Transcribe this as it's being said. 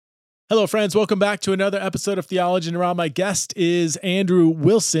Hello, friends. Welcome back to another episode of Theology in a Raw. My guest is Andrew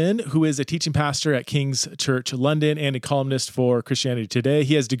Wilson, who is a teaching pastor at King's Church London and a columnist for Christianity Today.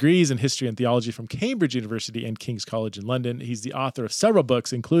 He has degrees in history and theology from Cambridge University and King's College in London. He's the author of several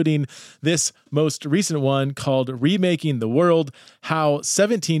books, including this most recent one called Remaking the World: How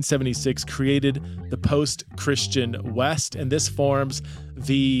 1776 Created the Post-Christian West. And this forms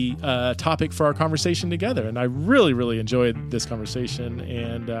the topic for our conversation together. And I really, really enjoyed this conversation,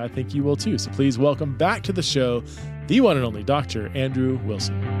 and I think you will too. So please welcome back to the show, the one and only Dr. Andrew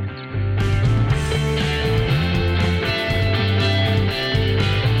Wilson.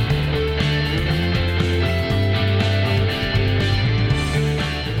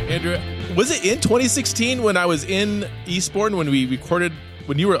 Andrew, was it in 2016 when I was in Eastbourne when we recorded,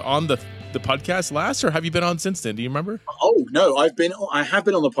 when you were on the podcast last, or have you been on since then? Do you remember? Oh, no, I have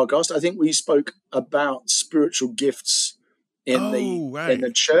been on the podcast. I think we spoke about spiritual gifts in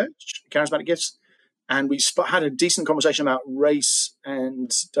the church, charismatic gifts, and we had a decent conversation about race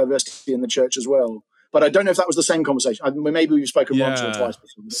and diversity in the church as well. But I don't know if that was the same conversation. Maybe we've spoken once or twice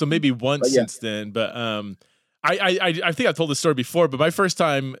before. So maybe once since then. But I think I told this story before, but my first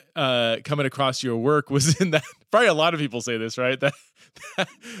time coming across your work was in that. Probably a lot of people say this, right?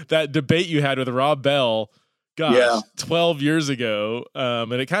 That debate you had with Rob Bell, 12 years ago,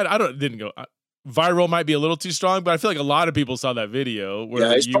 and it kind of didn't go viral. Might be a little too strong, but I feel like a lot of people saw that video.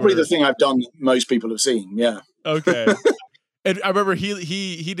 Where it's probably the thing I've done most people have seen. Yeah. Okay. And I remember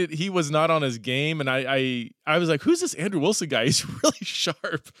he was not on his game, and I was like, who's this Andrew Wilson guy? He's really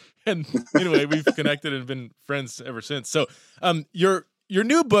sharp. And anyway, we've connected and been friends ever since. So your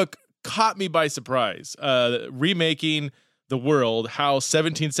new book caught me by surprise. Remaking the World: How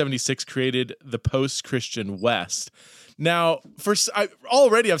 1776 Created the Post-Christian West. Now, I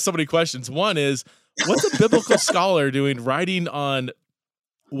already have so many questions. One is, what's a biblical scholar doing writing on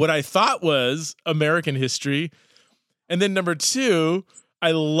what I thought was American history? And then number two,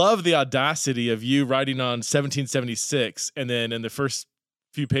 I love the audacity of you writing on 1776, and then in the first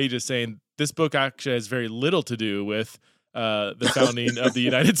few pages saying this book actually has very little to do with the founding of the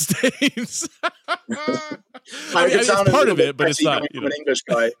United States. It's part of it, but it's not. An English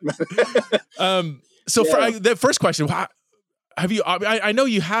guy. So for the first question, have you? I know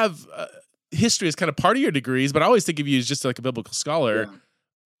you have history as kind of part of your degrees, but I always think of you as just like a biblical scholar.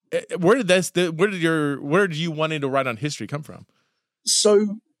 Yeah. Where did you wanting to write on history come from?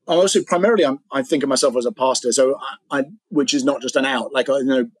 So also primarily, I think of myself as a pastor. So which is not just an out. Like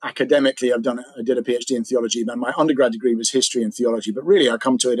academically, I did a PhD in theology, but my undergrad degree was history and theology. But really, I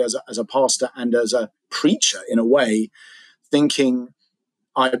come to it as a pastor and as a preacher in a way, thinking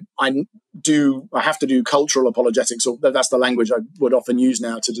I have to do cultural apologetics, or that's the language I would often use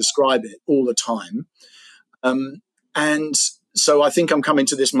now to describe it all the time. And so I think I'm coming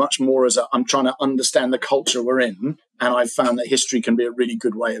to this much more as I'm trying to understand the culture we're in. And I've found that history can be a really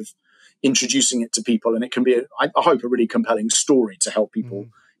good way of introducing it to people. And it can be, I hope, a really compelling story to help people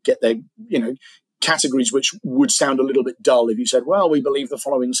get their, categories which would sound a little bit dull if you said, well, we believe the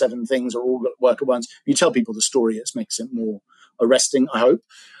following 7 things are all at work at once. You tell people the story, it makes it more arresting, I hope.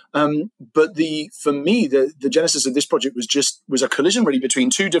 But for me, the genesis of this project was a collision really between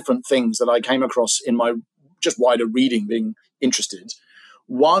two different things that I came across in my just wider reading, being interested.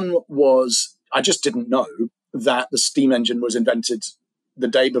 One was, I just didn't know that the steam engine was invented the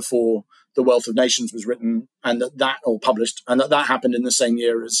day before The Wealth of Nations was written and or published, and that happened in the same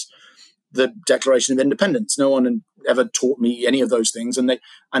year as the Declaration of Independence. No one had ever taught me any of those things. And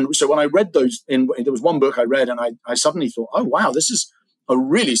so when I read those, there was one book I read, and I suddenly thought, oh, wow, this is a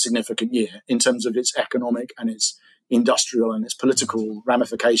really significant year in terms of its economic and its industrial and its political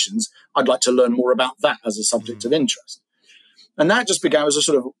ramifications. I'd like to learn more about that as a subject of interest. And that just began as a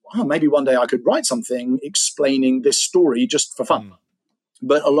sort of, maybe one day I could write something explaining this story just for fun.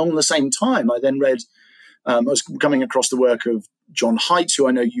 But along the same time, I then read, I was coming across the work of John Haidt, who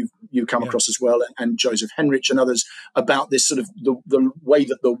I know you've come across as well, and Joseph Henrich and others, about this sort of the way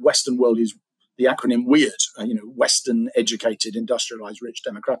that the Western world is, the acronym WEIRD, Western, educated, industrialized, rich,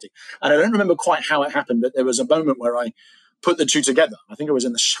 democratic. And I don't remember quite how it happened, but there was a moment where I put the two together. I think I was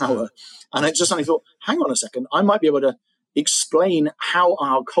in the shower, and I just suddenly thought, hang on a second, I might be able to explain how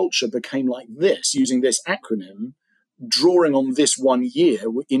our culture became like this using this acronym, drawing on this one year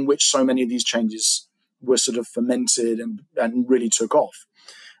in which so many of these changes were sort of fermented and really took off.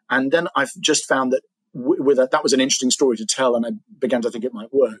 And then I've just found that that was an interesting story to tell, and I began to think it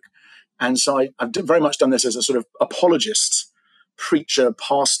might work. And so I've very much done this as a sort of apologist, preacher,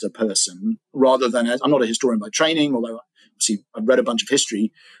 pastor person, rather than I'm not a historian by training, although obviously I've read a bunch of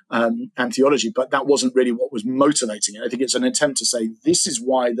history and theology, but that wasn't really what was motivating it. I think it's an attempt to say this is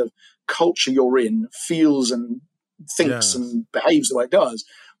why the culture you're in feels and thinks and behaves the way it does,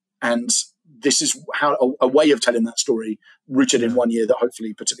 and this is how a way of telling that story rooted in 1 year that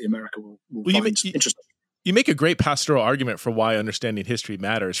hopefully, particularly America, will find interesting. You make a great pastoral argument for why understanding history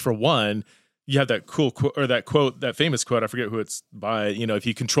matters. For one, you have that cool quote, or that famous quote. I forget who it's by. If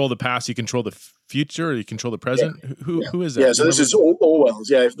you control the past, you control the future, or you control the present. Yeah. Who is that? Yeah, so this is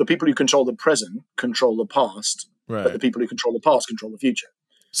Orwell's. Yeah, if the people who control the present control the past, right, but the people who control the past control the future.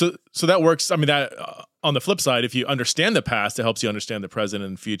 So that works. I mean, that on the flip side, if you understand the past, it helps you understand the present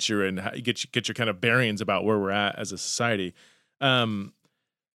and future, and get your kind of bearings about where we're at as a society.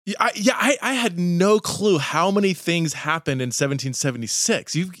 I had no clue how many things happened in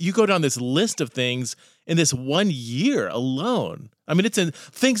 1776. You go down this list of things in this 1 year alone. I mean,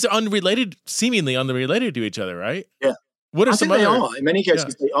 things are seemingly unrelated to each other, right? Yeah. What are some other? They are. In many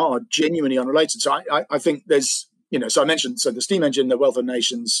cases, they are genuinely unrelated. So I think there's, so I mentioned, the steam engine, the Wealth of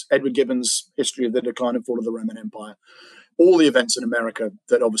Nations, Edward Gibbon's History of the Decline and Fall of the Roman Empire, all the events in America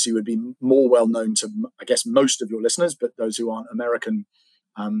that obviously would be more well known to, I guess, most of your listeners, but those who aren't American,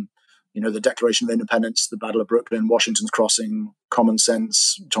 the Declaration of Independence, the Battle of Brooklyn, Washington's Crossing, Common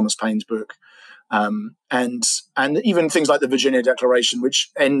Sense, Thomas Paine's book, and even things like the Virginia Declaration,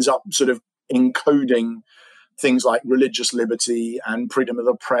 which ends up sort of encoding things like religious liberty and freedom of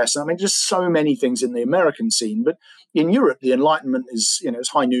the press. I mean, just so many things in the American scene. But in Europe, the Enlightenment is, it's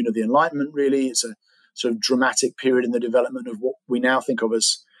high noon of the Enlightenment, really. It's a sort of dramatic period in the development of what we now think of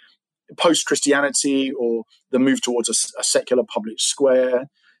as post-Christianity, or the move towards a secular public square.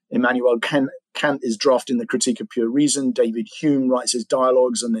 Immanuel Kant is drafting the Critique of Pure Reason. David Hume writes his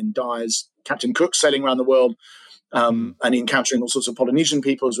dialogues and then dies. Captain Cook sailing around the world and encountering all sorts of Polynesian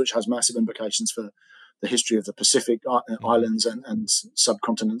peoples, which has massive implications for the history of the Pacific islands and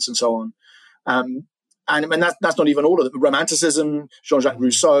subcontinents and so on. And that's not even all of it. Romanticism, Jean-Jacques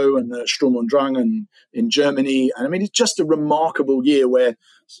Rousseau and the Sturm und Drang in Germany. And I mean, it's just a remarkable year where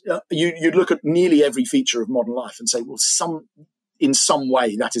you'd look at nearly every feature of modern life and say, well, in some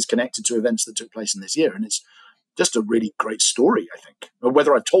way that is connected to events that took place in this year. And it's just a really great story, I think.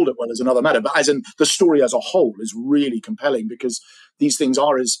 Whether I've told it well is another matter, but as in the story as a whole is really compelling, because these things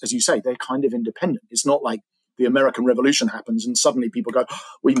are, as you say, they're kind of independent. It's not like the American Revolution happens and suddenly people go,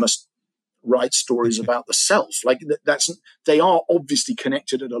 we must write stories about the self. Like they are obviously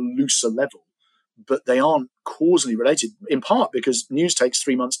connected at a looser level, but they aren't causally related, in part because news takes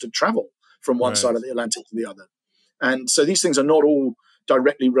 3 months to travel from one side of the Atlantic to the other. And so these things are not all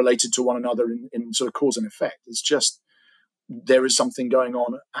directly related to one another in sort of cause and effect. It's just there is something going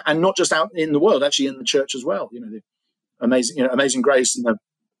on, and not just out in the world, actually in the church as well. The Amazing Grace and the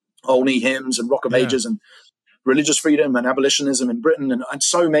Olney hymns and Rock of Ages and religious freedom and abolitionism in Britain, and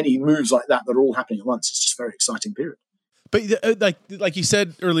so many moves like that are all happening at once. It's just a very exciting period. But like you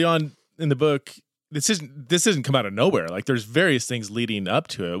said early on in the book, this doesn't come out of nowhere. Like there's various things leading up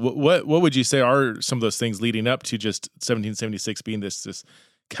to it. What would you say are some of those things leading up to just 1776 being this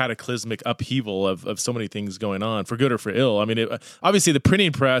cataclysmic upheaval of so many things going on, for good or for ill? I mean, obviously the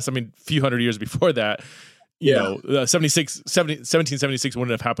printing press, I mean, a few hundred years before that, 1776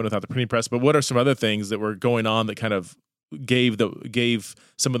 wouldn't have happened without the printing press. But what are some other things that were going on that kind of gave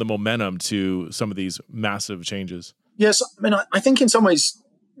some of the momentum to some of these massive changes? Yes, I mean, I think in some ways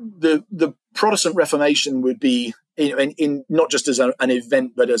the Protestant Reformation would be, in not just as an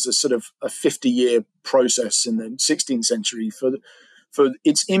event, but as a sort of a 50-year process in the 16th century for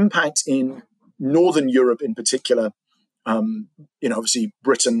its impact in Northern Europe in particular. Obviously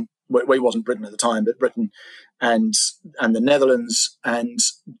Britain, well, it wasn't Britain at the time, but Britain and the Netherlands, and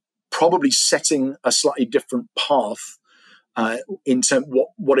probably setting a slightly different path in terms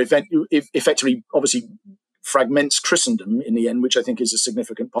what event effectively, obviously, fragments Christendom in the end, which I think is a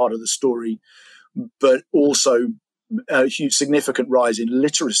significant part of the story, but also a huge significant rise in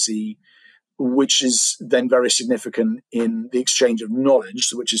literacy, which is then very significant in the exchange of knowledge,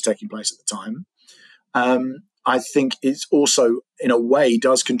 which is taking place at the time. I think it's also, in a way,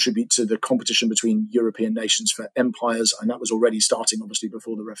 does contribute to the competition between European nations for empires, and that was already starting, obviously,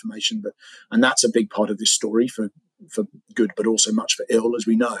 before the Reformation. And that's a big part of this story for good, but also much for ill, as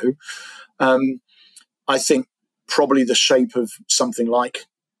we know. I think probably the shape of something like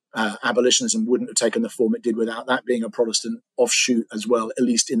abolitionism wouldn't have taken the form it did without that being a Protestant offshoot as well, at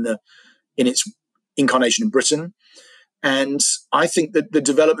least in its incarnation in Britain. And I think that the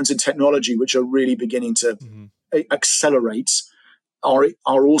developments in technology, which are really beginning to accelerate, are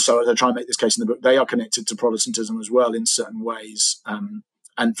also, as I try and make this case in the book, they are connected to Protestantism as well in certain ways, and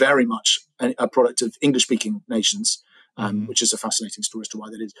very much a product of English-speaking nations, which is a fascinating story as to why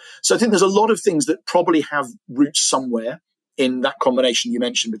that is. So I think there's a lot of things that probably have roots somewhere in that combination you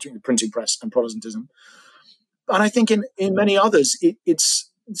mentioned between the printing press and Protestantism. And I think in many others, it's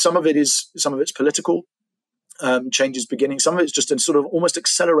some of it's political changes beginning. Some of it's just a sort of almost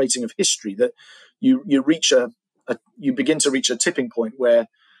accelerating of history, that you begin to reach a tipping point where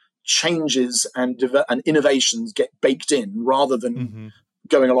changes and innovations get baked in rather than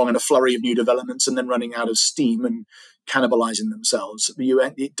going along in a flurry of new developments and then running out of steam and cannibalizing themselves.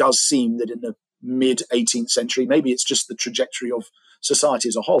 It does seem that in the mid 18th century, maybe it's just the trajectory of society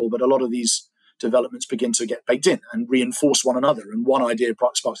as a whole, but a lot of these developments begin to get baked in and reinforce one another, and one idea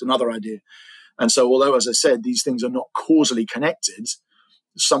sparks another idea. And so although, as I said, these things are not causally connected,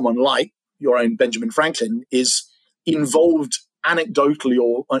 someone like your own Benjamin Franklin is involved anecdotally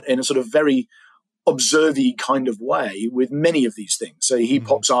or in a sort of very observy kind of way with many of these things. So he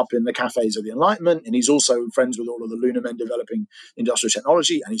pops up in the cafes of the Enlightenment, and he's also friends with all of the lunar men developing industrial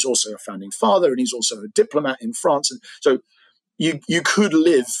technology, and he's also a founding father, and he's also a diplomat in France. And so you could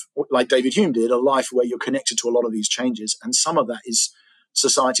live, like David Hume did, a life where you're connected to a lot of these changes, and some of that is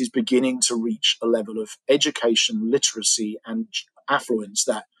society's beginning to reach a level of education, literacy, and affluence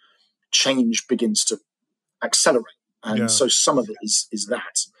that change begins to accelerate. And so some of it is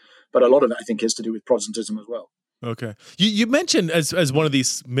that. But a lot of it, I think, has to do with Protestantism as well. Okay. You mentioned as one of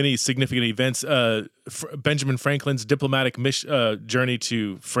these many significant events, Benjamin Franklin's diplomatic journey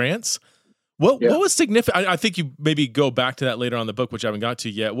to France. What was significant? I think you maybe go back to that later on in the book, which I haven't got to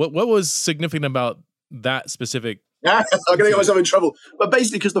yet. What was significant about that specific? I'm going to get myself in trouble. But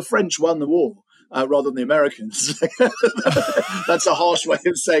basically, because the French won the war rather than the Americans. That's a harsh way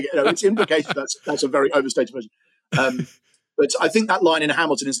of saying it. It's implication. That's a very overstated version. But I think that line in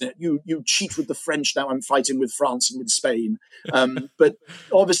Hamilton, isn't it? You cheat with the French, now I'm fighting with France and with Spain. But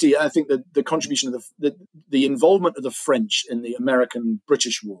obviously, I think that the contribution of the involvement of the French in the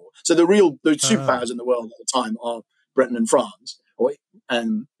American-British War. So the superpowers in the world at the time are Britain and France,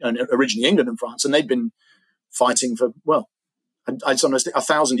 and originally England and France, and they'd been fighting for, I'd sometimes think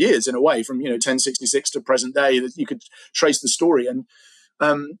 1,000 years in a way, from 1066 to present day. That you could trace the story,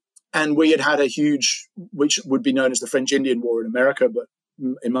 and we had a huge, which would be known as the French Indian War in America, but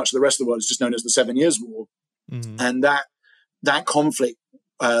in much of the rest of the world, it's just known as the 7 Years' War. And that conflict,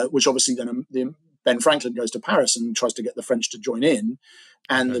 which obviously then Ben Franklin goes to Paris and tries to get the French to join in,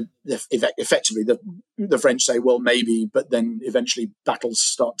 and effectively the French say, well, maybe, but then eventually battles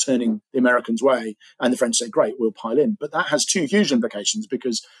start turning the Americans' way, and the French say, great, we'll pile in. But that has two huge implications,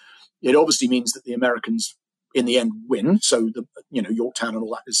 because it obviously means that the Americans in the end win. So Yorktown and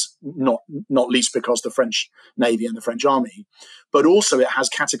all that is not least because the French Navy and the French army, but also it has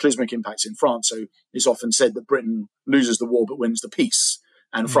cataclysmic impacts in France. So it's often said that Britain loses the war but wins the peace,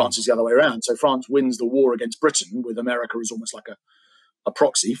 and France is the other way around. So France wins the war against Britain, with America as almost like a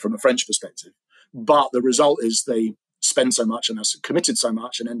proxy from a French perspective. But the result is they spend so much and are committed so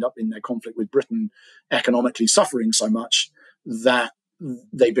much and end up in their conflict with Britain economically suffering so much that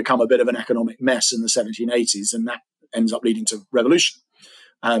they become a bit of an economic mess in the 1780s, and that ends up leading to revolution.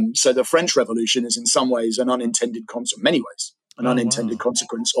 So the French Revolution is in some ways an unintended consequence, many ways, unintended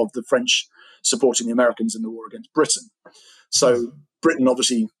consequence of the French supporting the Americans in the war against Britain. So Britain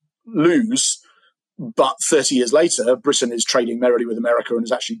obviously lose, but 30 years later, Britain is trading merrily with America and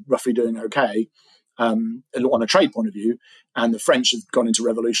is actually roughly doing okay on a trade point of view. And the French have gone into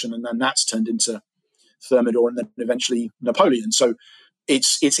revolution, and then that's turned into Thermidor and then eventually Napoleon. So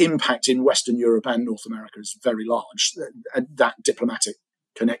its impact in Western Europe and North America is very large. That diplomatic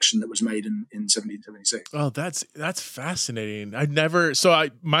connection that was made in 1776. Oh, that's fascinating.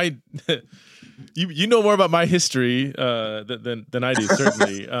 You know more about my history than I do,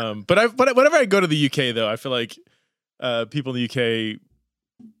 certainly. But whenever I go to the UK, though, I feel like people in the UK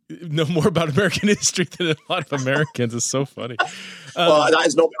know more about American history than a lot of Americans. It's so funny. Well, that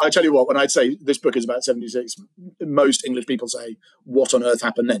is not. I tell you what, when I say this book is about 76, most English people say, "What on earth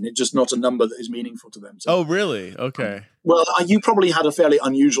happened then?" It's just not a number that is meaningful to them. So, oh, really? Okay. Well, you probably had a fairly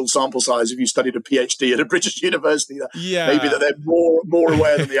unusual sample size if you studied a PhD at a British university. Maybe that they're more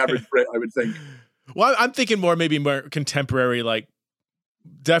aware than the average Brit, I would think. Well, I'm thinking maybe more contemporary, like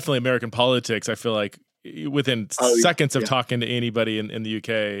definitely American politics. I feel like within seconds of talking to anybody in the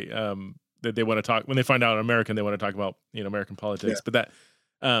UK, that they want to talk, when they find out I'm American, they want to talk about American politics. But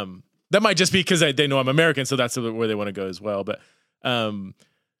that might just be because they know I'm American, so that's where they want to go as well. But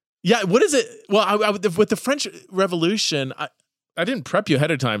what is it? Well, with the French Revolution, I didn't prep you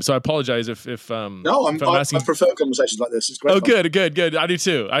ahead of time, so I apologize if no, I prefer conversations like this. It's great. Oh, fun. Good. I do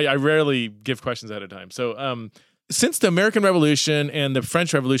too. I rarely give questions ahead of time. So since the American Revolution and the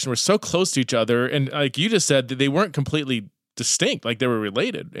French Revolution were so close to each other, and like you just said, they weren't completely distinct, like they were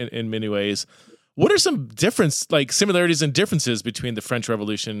related in many ways. What are some similarities and differences between the French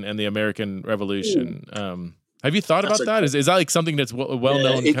Revolution and the American Revolution? Have you thought about that? Is that like something that's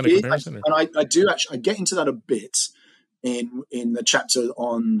well-known kind of comparison? And I do actually, I get into that a bit in the chapter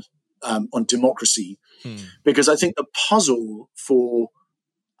on democracy, because I think the puzzle for,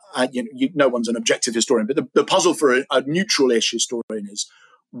 no one's an objective historian, but the puzzle for a neutral-ish historian is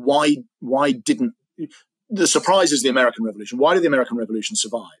why didn't, the surprise is the American Revolution. Why did the American Revolution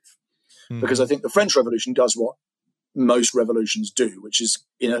survive? Because I think the French Revolution does what most revolutions do, which is,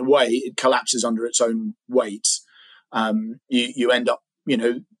 in a way, it collapses under its own weight. You end up,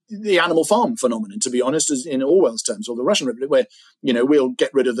 the Animal Farm phenomenon, to be honest, is in Orwell's terms, or the Russian Revolution, where, we'll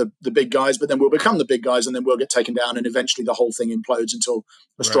get rid of the big guys, but then we'll become the big guys, and then we'll get taken down, and eventually the whole thing implodes until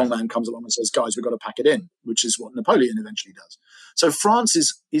a strong man comes along and says, guys, we've got to pack it in, which is what Napoleon eventually does. So France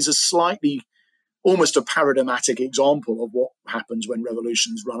is a slightly, almost a paradigmatic example of what happens when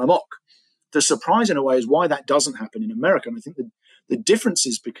revolutions run amok. The surprise, in a way, is why that doesn't happen in America. And I think the difference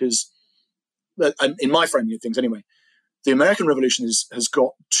is because, in my framing of things anyway, the American Revolution has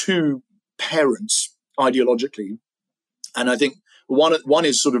got two parents ideologically. And I think one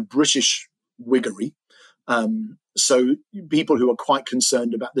is sort of British Whiggery. So people who are quite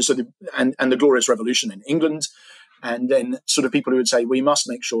concerned about this, and the Glorious Revolution in England. And then sort of people who would say, we must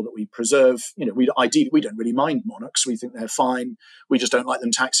make sure that we preserve, we don't really mind monarchs. We think they're fine. We just don't like them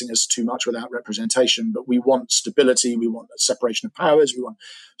taxing us too much without representation. But we want stability. We want a separation of powers. We want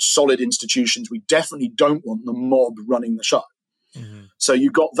solid institutions. We definitely don't want the mob running the show. Mm-hmm. So you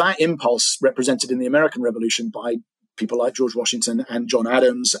got that impulse represented in the American Revolution by people like George Washington and John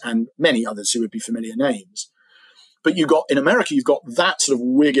Adams and many others who would be familiar names. But in America, you've got that sort of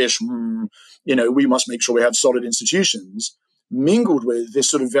Whiggish, we must make sure we have solid institutions, mingled with this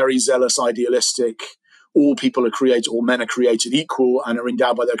sort of very zealous, idealistic, all people are created, all men are created equal and are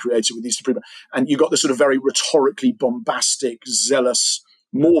endowed by their creator with these supreme. And you've got this sort of very rhetorically bombastic, zealous,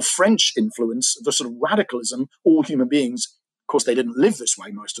 more French influence, the sort of radicalism, all human beings. Of course, they didn't live this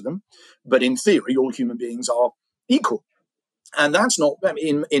way, most of them. But in theory, all human beings are equal. And that's not,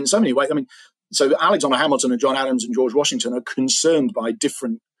 in so many ways, so Alexander Hamilton and John Adams and George Washington are concerned by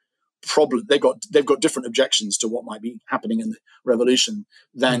different problems. They've got different objections to what might be happening in the revolution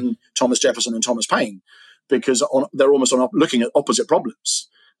than Thomas Jefferson and Thomas Paine, because they're almost looking at opposite problems.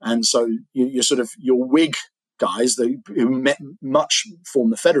 And so your Whig guys, who much form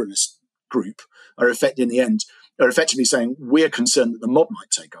the Federalist group, are effectively saying we're concerned that the mob might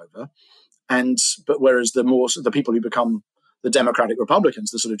take over, but whereas the people who become the Democratic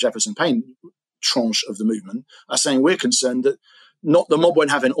Republicans, the sort of Jefferson Paine tranche of the movement, are saying we're concerned that not the mob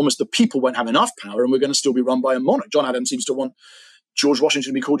almost the people won't have enough power, and we're going to still be run by a monarch. John Adams seems to want George Washington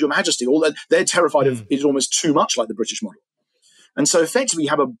to be called Your Majesty. They're terrified of it almost too much like the British model. And so effectively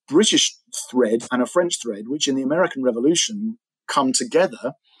you have a British thread and a French thread, which in the American Revolution come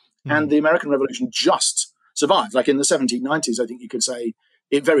together, and the American Revolution just survived. Like in the 1790s, I think you could say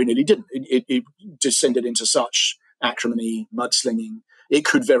it very nearly didn't. It descended into such acrimony, mudslinging. It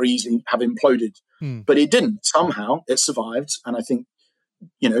could very easily have imploded, but it didn't. Somehow it survived. And I think,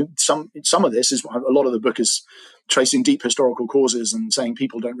 some of this is a lot of the book is tracing deep historical causes and saying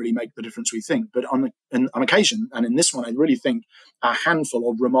people don't really make the difference we think. But on occasion, and in this one, I really think a handful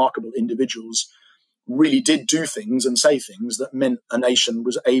of remarkable individuals really did do things and say things that meant a nation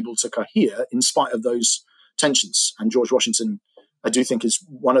was able to cohere in spite of those tensions. And George Washington, I do think, is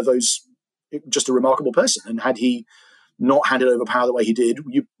one of those, just a remarkable person. And had he not handed over power the way he did,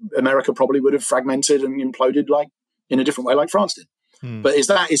 America probably would have fragmented and imploded in a different way like France did. But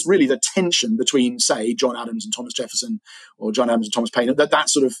it's really the tension between, say, John Adams and Thomas Jefferson, or John Adams and Thomas Paine, that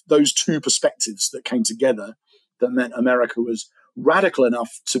sort of those two perspectives that came together that meant America was radical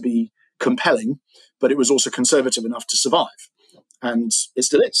enough to be compelling, but it was also conservative enough to survive. And it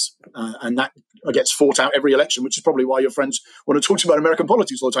still is. And that gets fought out every election, which is probably why your friends want to talk to you about American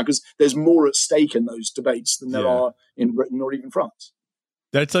politics all the time, because there's more at stake in those debates than there are in Britain or even France.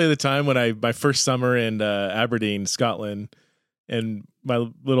 Did I tell you the time when my first summer in Aberdeen, Scotland, and my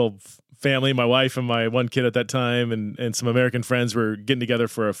little family, my wife and my one kid at that time, and some American friends were getting together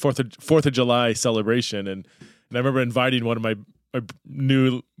for a Fourth of July celebration, and I remember inviting one of my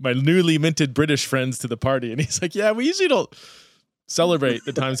newly minted British friends to the party, and he's like, "Yeah, we usually don't celebrate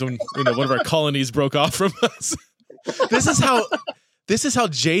the times when one of our colonies broke off from us." This is how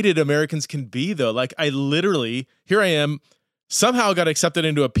jaded Americans can be, though. Like, I literally, here I am, somehow got accepted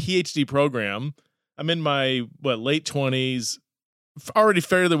into a PhD program. I'm in my late 20s. already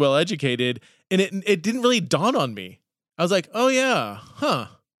fairly well educated, and it didn't really dawn on me. I was like, oh yeah,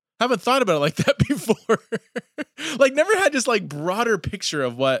 haven't thought about it like that before. Like never had this like broader picture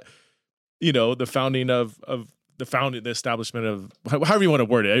of what, the founding the establishment of, however you want to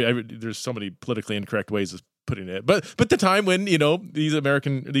word it. There's so many politically incorrect ways of putting it, but the time when,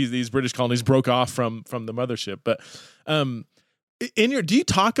 these British colonies broke off from the mothership. But do you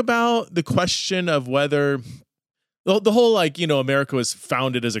talk about the question of whether the whole, like, America was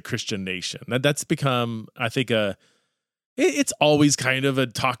founded as a Christian nation? That's become, I think, it's always kind of a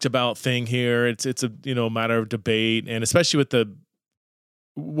talked about thing here. It's a matter of debate, and especially with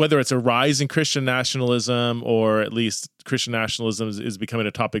whether it's a rise in Christian nationalism, or at least Christian nationalism is becoming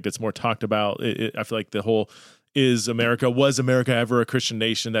a topic that's more talked about. I feel like the whole was America ever a Christian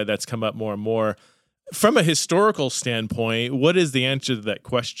nation? That's come up more and more. From a historical standpoint, what is the answer to that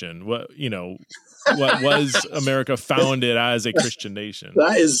question? What was America founded as a Christian nation?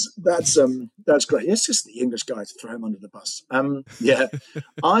 That's great. It's just the English guy to throw him under the bus. I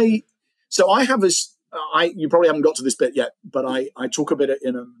have this. You probably haven't got to this bit yet, but I talk a bit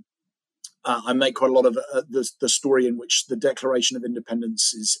I make quite a lot of the story in which the Declaration of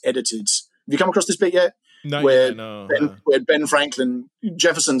Independence is edited. Have you come across this bit yet? No. Where Ben Franklin,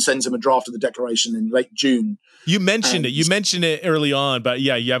 Jefferson sends him a draft of the Declaration in late June. You mentioned it. You mentioned it early on, but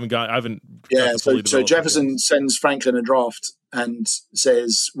yeah, I haven't. Yeah, so Jefferson sends Franklin a draft and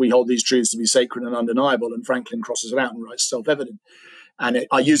says, "We hold these truths to be sacred and undeniable," and Franklin crosses it out and writes "self-evident." And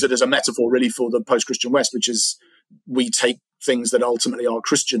I use it as a metaphor, really, for the post-Christian West, which is we take things that ultimately are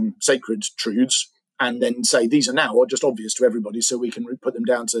Christian sacred truths and then say these are now just obvious to everybody, so we can put them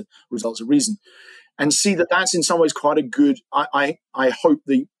down to results of reason. And see that that's in some ways quite a good, I hope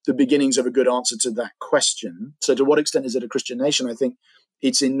the beginnings of a good answer to that question. So to what extent is it a Christian nation? I think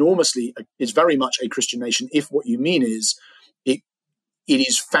it's very much a Christian nation if what you mean is it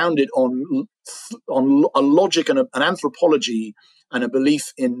is founded on a logic and an anthropology and a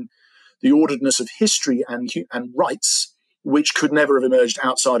belief in the orderedness of history and rights, which could never have emerged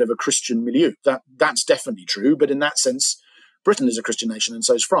outside of a Christian milieu. That's definitely true, but in that sense, Britain is a Christian nation, and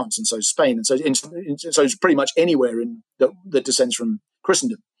so is France, and so is Spain, and so is pretty much anywhere that descends from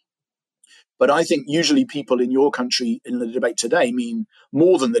Christendom. But I think usually people in your country in the debate today mean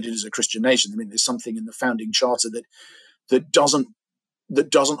more than that it is a Christian nation. I mean, there's something in the founding charter that doesn't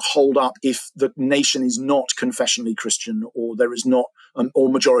hold up if the nation is not confessionally Christian, or there is not or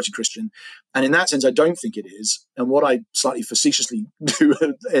majority Christian. And in that sense, I don't think it is. And what I slightly facetiously do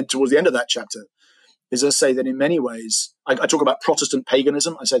towards the end of that chapter is I say that in many ways, I talk about Protestant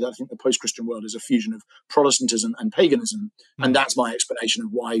paganism. I say that I think the post-Christian world is a fusion of Protestantism and paganism. Mm. And that's my explanation of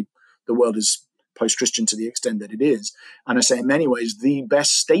why the world is post-Christian to the extent that it is. And I say in many ways, the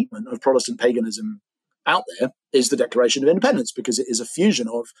best statement of Protestant paganism out there is the Declaration of Independence, because it is a fusion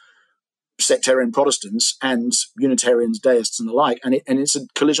of sectarian Protestants and Unitarians, deists, and the like. And it's a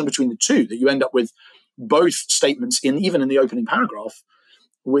collision between the two that you end up with both statements even in the opening paragraph,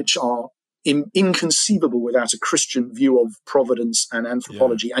 which are inconceivable without a Christian view of providence and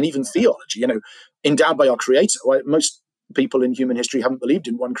anthropology and even theology, endowed by our creator. Most people in human history haven't believed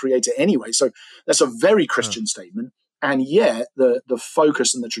in one creator anyway. So that's a very Christian statement. And yet the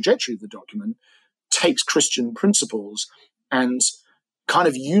focus and the trajectory of the document takes Christian principles and kind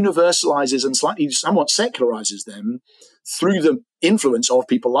of universalizes and somewhat secularizes them through the influence of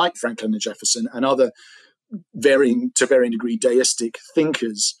people like Franklin and Jefferson and other varying degree deistic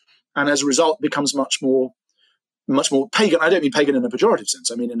thinkers. And as a result, becomes much more pagan. I don't mean pagan in a pejorative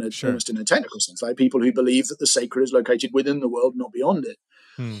sense. I mean almost in a technical sense, like people who believe that the sacred is located within the world, not beyond it.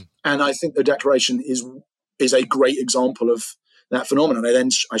 And I think the Declaration is a great example of that phenomenon.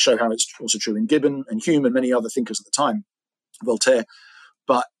 I show how it's also true in Gibbon and Hume and many other thinkers at the time, Voltaire.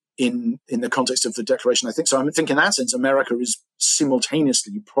 But in the context of the Declaration, I think so. I think in that sense, America is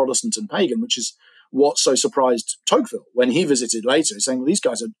simultaneously Protestant and pagan, which is what so surprised Tocqueville when he visited later, saying, well, these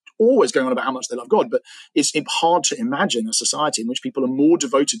guys are always going on about how much they love God, but it's hard to imagine a society in which people are more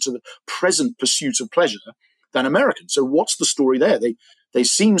devoted to the present pursuit of pleasure than Americans. So what's the story there? They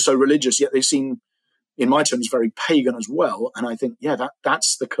seem so religious, yet they seem, in my terms, very pagan as well. And I think,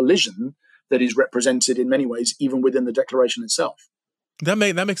 that's the collision that is represented in many ways, even within the Declaration itself. That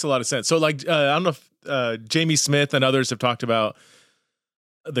makes a lot of sense. So, like, I don't know if Jamie Smith and others have talked about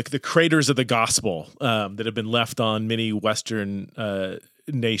the craters of the gospel that have been left on many Western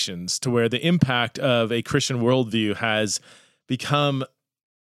nations, to where the impact of a Christian worldview has become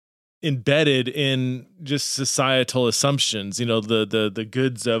embedded in just societal assumptions, the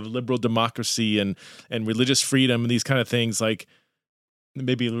goods of liberal democracy and religious freedom and these kind of things. Like,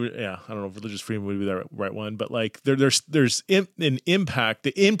 maybe, yeah, I don't know if religious freedom would be the right one, but like there's an impact,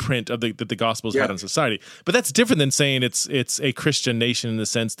 the imprint of that the gospel's had on society. But that's different than saying it's a Christian nation in the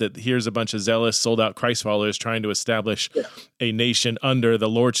sense that here's a bunch of zealous, sold out Christ followers trying to establish a nation under the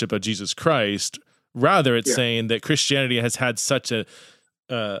lordship of Jesus Christ. Rather, it's saying that Christianity has had such an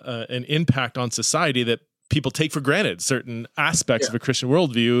impact on society that people take for granted certain aspects of a Christian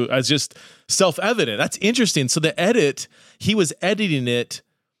worldview as just self-evident. That's interesting. So the edit, he was editing it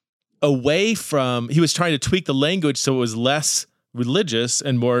away from, he was trying to tweak the language so it was less religious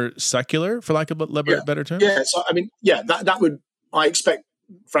and more secular, for lack of a better term. Yeah. So, I mean, that would, I expect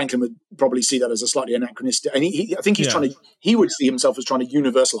Franklin would probably see that as a slightly anachronistic. And I think he's he would see himself as trying to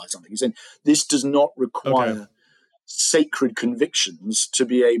universalize something. He's saying this does not require sacred convictions to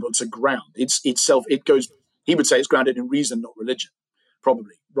be able to ground. He would say it's grounded in reason, not religion,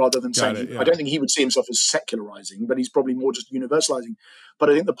 probably, rather than saying, I don't think he would see himself as secularizing, but he's probably more just universalizing.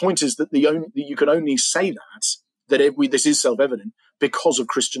 But I think the point is that you can only say that this is self-evident because of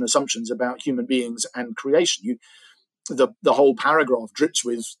Christian assumptions about human beings and creation. The whole paragraph drips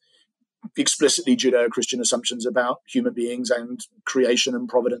with explicitly Judeo-Christian assumptions about human beings and creation and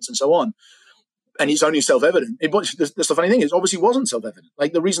providence and so on. And it's only self-evident. That's the funny thing, it obviously wasn't self-evident.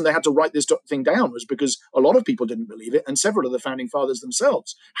 Like, the reason they had to write this thing down was because a lot of people didn't believe it, and several of the founding fathers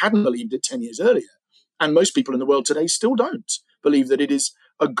themselves hadn't believed it 10 years earlier. And most people in the world today still don't believe that it is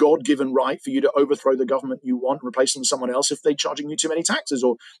a God-given right for you to overthrow the government you want and replace them with someone else if they're charging you too many taxes.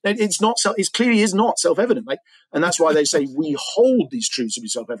 Or it clearly is not self-evident. And that's why they say we hold these truths to be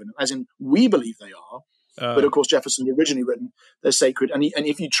self-evident, as in we believe they are. But of course, Jefferson originally written they're sacred, and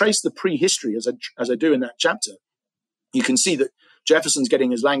if you trace the prehistory as I do in that chapter, you can see that Jefferson's getting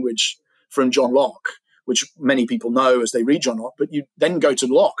his language from John Locke, which many people know as they read John Locke. But you then go to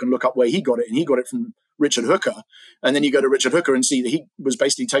Locke and look up where he got it, and he got it from Richard Hooker, and then you go to Richard Hooker and see that he was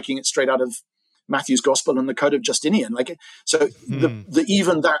basically taking it straight out of Matthew's Gospel and the Code of Justinian.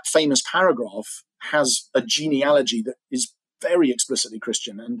 Even that famous paragraph has a genealogy that is very explicitly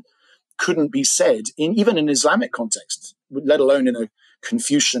Christian and couldn't be said even in Islamic context, let alone in a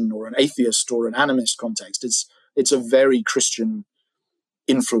Confucian or an atheist or an animist context. It's a very Christian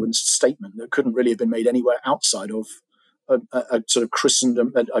influenced statement that couldn't really have been made anywhere outside of a sort of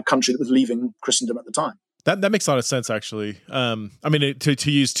Christendom, a country that was leaving Christendom at the time. That makes a lot of sense, actually. I mean,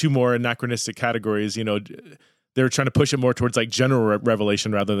 to use two more anachronistic categories, they were trying to push it more towards like general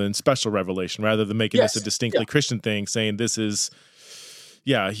revelation rather than special revelation, rather than making this a distinctly Christian thing, saying this is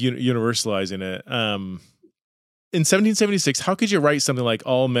universalizing it. In 1776, how could you write something like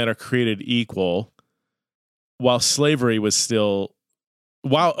all men are created equal while slavery was still,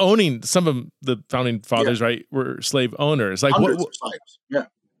 while owning, some of the founding fathers, right, were slave owners? Like, hundreds of slaves.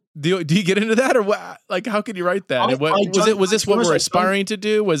 Do you get into that, or what? Like, how could you write that? Was this what we're aspiring to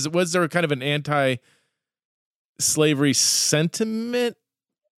do? Was there kind of an anti-slavery sentiment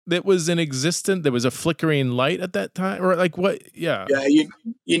that was in existence? There was a flickering light at that time, or like what? Yeah.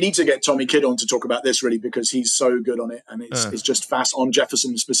 You need to get Tommy Kidd on to talk about this, really, because he's so good on it, and it's just fast on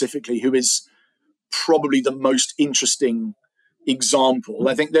Jefferson specifically, who is probably the most interesting example.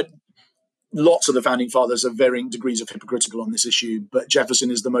 I think that lots of the founding fathers have varying degrees of hypocritical on this issue, but Jefferson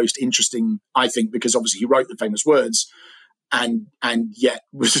is the most interesting, I think, because obviously he wrote the famous words, and yet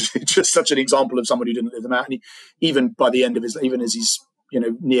was just such an example of someone who didn't live them out. And even by the end of even as he's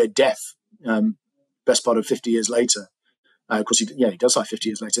near death, best part of 50 years later, of course he does die 50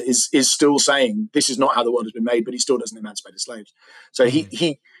 years later, is still saying this is not how the world has been made, but he still doesn't emancipate the slaves. So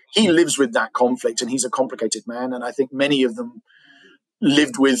he lives with that conflict, and he's a complicated man, and I think many of them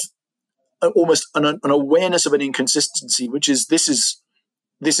lived with almost an awareness of an inconsistency, which is this is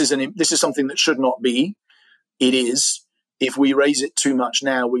something that should not be. It is. If we raise it too much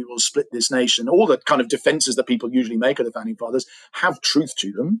now, we will split this nation. All the kind of defenses that people usually make of the founding fathers have truth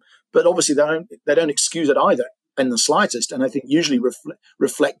to them, but obviously they don't excuse it either in the slightest. And I think usually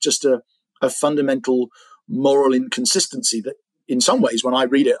reflect just a fundamental moral inconsistency that, in some ways, when I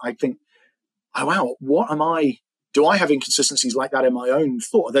read it, I think, oh wow, what am I? Do I have inconsistencies like that in my own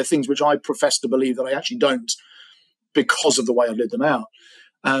thought? Are there things which I profess to believe that I actually don't because of the way I've lived them out?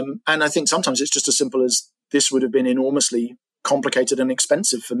 And I think sometimes it's just as simple as this would have been enormously complicated and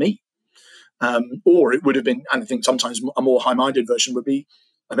expensive for me. Or it would have been, and I think sometimes a more high-minded version would be,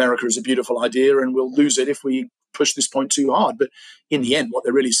 America is a beautiful idea and we'll lose it if we push this point too hard. But in the end, what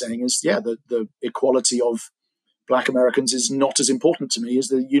they're really saying is, the equality of Black Americans is not as important to me as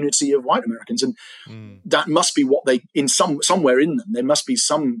the unity of white Americans. And that must be what somewhere in them, there must be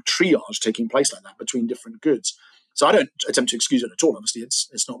some triage taking place like that between different goods. So I don't attempt to excuse it at all. Obviously,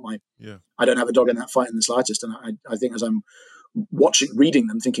 it's not my. Yeah. I don't have a dog in that fight in the slightest, and I think as I'm reading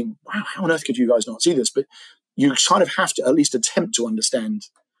them, thinking, wow, how on earth could you guys not see this? But you kind of have to at least attempt to understand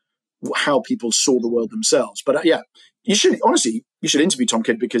how people saw the world themselves. But yeah, you should interview Tom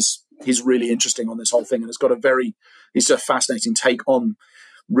Kidd, because he's really interesting on this whole thing, and he's a fascinating take on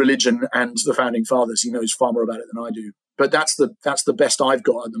religion and the founding fathers. He knows far more about it than I do. But that's the best I've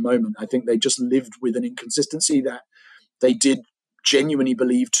got at the moment. I think they just lived with an inconsistency that they did genuinely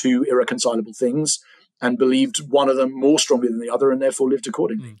believe two irreconcilable things, and believed one of them more strongly than the other, and therefore lived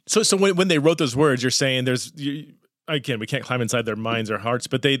accordingly. So when they wrote those words, you're saying again, we can't climb inside their minds or hearts,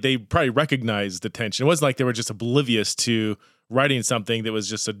 but they probably recognized the tension. It wasn't like they were just oblivious to writing something that was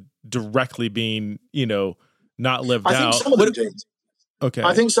just directly being, not lived out. I think some of them did. Okay.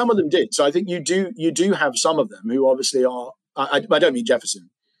 I think some of them did. So I think you do have some of them who obviously are, I don't mean Jefferson,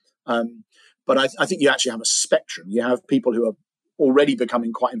 but I think you actually have a spectrum. You have people who are already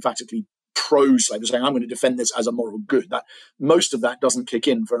becoming quite emphatically pro-slave, saying, I'm going to defend this as a moral good. That most of that doesn't kick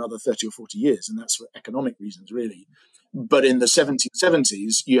in for another 30 or 40 years, and that's for economic reasons, really. But in the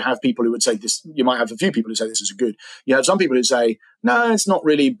 1770s, you have people who would say this. You might have a few people who say this is a good. You have some people who say, no, it's not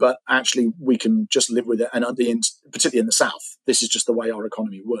really, but actually we can just live with it. And particularly in the South, this is just the way our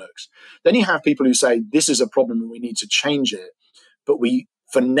economy works. Then you have people who say, this is a problem and we need to change it, but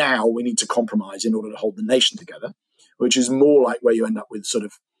for now, we need to compromise in order to hold the nation together, which is more like where you end up with sort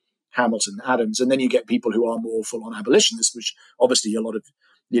of Hamilton, Adams. And then you get people who are more full-on abolitionists, which obviously a lot of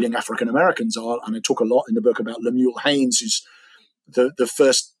leading African Americans are. And I talk a lot in the book about Lemuel Haynes, who's the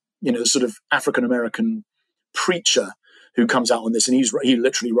first, sort of African American preacher who comes out on this. And he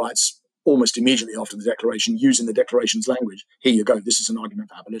literally writes almost immediately after the Declaration, using the Declaration's language. Here you go. This is an argument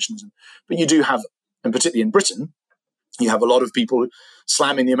for abolitionism. But you do have, and particularly in Britain, you have a lot of people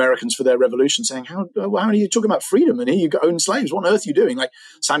slamming the Americans for their revolution, saying, how are you talking about freedom? And here you own slaves. What on earth are you doing? Like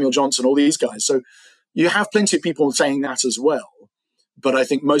Samuel Johnson, all these guys. So you have plenty of people saying that as well. But I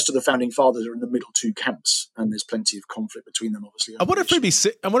think most of the founding fathers are in the middle two camps, and there's plenty of conflict between them, obviously. I wonder if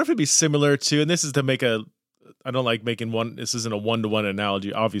it'd be similar to, and this is to make I don't like making this isn't a one-to-one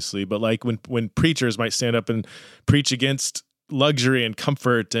analogy, obviously, but like when preachers might stand up and preach against luxury and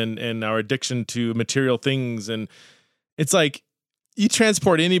comfort and our addiction to material things, and it's like you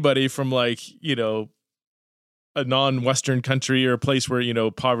transport anybody from like, a non-Western country or a place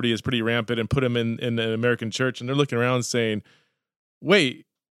where, poverty is pretty rampant, and put them in an American church, and they're looking around saying, wait,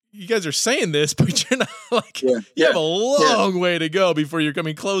 you guys are saying this, but you're not like, you have a long way to go before you're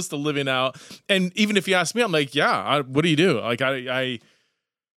coming close to living out. And even if you ask me, I'm like, what do you do? Like I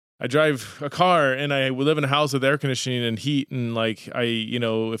drive a car, and I live in a house with air conditioning and heat. And like,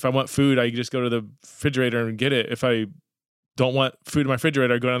 if I want food, I just go to the refrigerator and get it. If I don't want food in my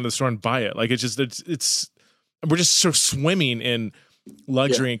refrigerator, I go down to the store and buy it. Like, we're just sort of swimming in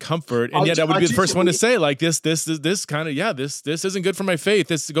luxury and comfort. And yet I would be the first one to say like this kind of, this isn't good for my faith.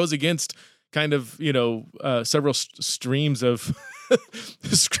 This goes against kind of, several streams of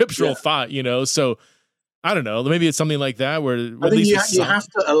scriptural thought, so I don't know, maybe it's something like that where I think you have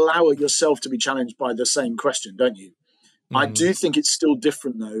to allow yourself to be challenged by the same question, don't you? Mm-hmm. I do think it's still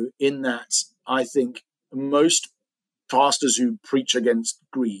different though, in that I think most pastors who preach against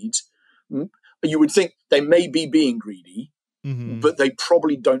greed, you would think they may be being greedy, but they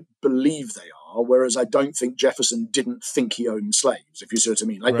probably don't believe they are. Whereas I don't think Jefferson didn't think he owned slaves, if you see what I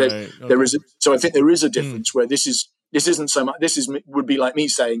mean. Like there is, so I think there is a difference where this isn't so much. Would be like me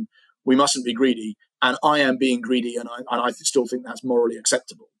saying we mustn't be greedy, and I am being greedy, and I still think that's morally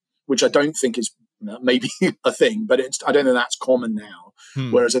acceptable, which I don't think is maybe a thing, but I don't know that's common now.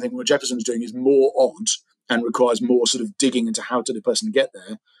 Whereas I think what Jefferson's doing is more odd and requires more sort of digging into how did a person get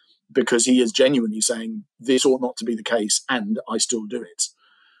there, because he is genuinely saying this ought not to be the case, and I still do it.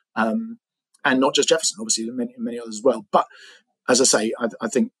 And not just Jefferson, obviously, many others as well. But as I say, I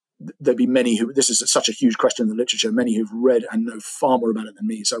think there'd be many who, this is such a huge question in the literature, many who've read and know far more about it than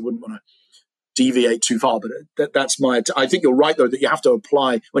me, so I wouldn't want to deviate too far. But that's I think you're right, though, that you have to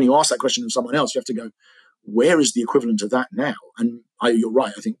apply, when you ask that question of someone else, you have to go, where is the equivalent of that now? And you're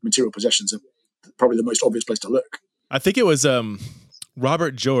right, I think material possessions are probably the most obvious place to look. I think it was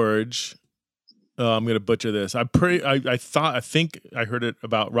Robert George. I'm going to butcher this. I think I heard it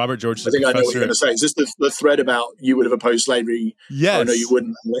about Robert George. I think I know what you're going to say. Is this the thread about you would have opposed slavery? Yes. Oh, no, you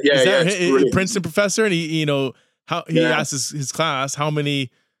wouldn't. A Princeton professor, and he asked his class, how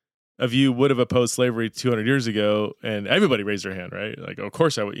many of you would have opposed slavery 200 years ago? And everybody raised their hand, right? Like, of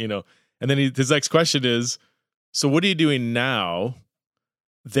course I would, And then his next question is, so what are you doing now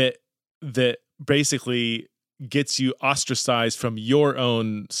that basically gets you ostracized from your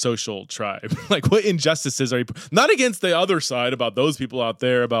own social tribe? Like, what injustices are you, not against the other side about those people out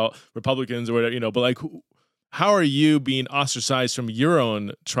there, about Republicans or whatever, but like, how are you being ostracized from your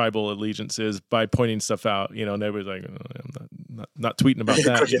own tribal allegiances by pointing stuff out? You know, and everybody's like, oh, I'm not tweeting about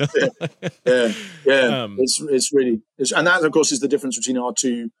that. You know? Yeah. It's really, and that of course is the difference between our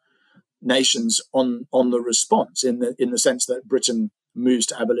two nations on the response in the sense that Britain moves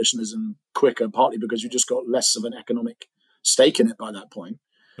to abolitionism quicker, partly because you just got less of an economic stake in it by that point.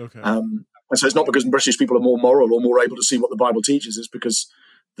 Okay. And so it's not because British people are more moral or more able to see what the Bible teaches. It's because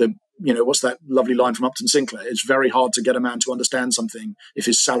what's that lovely line from Upton Sinclair? It's very hard to get a man to understand something if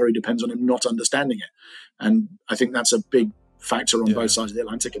his salary depends on him not understanding it. And I think that's a big factor on both sides of the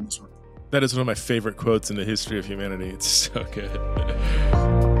Atlantic in this one. That is one of my favorite quotes in the history of humanity. It's so good.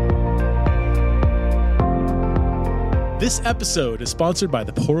 This episode is sponsored by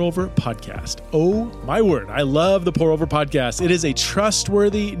the Pour Over Podcast. Oh my word, I love the Pour Over Podcast. It is a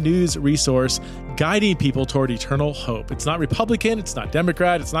trustworthy news resource guiding people toward eternal hope. It's not Republican, it's not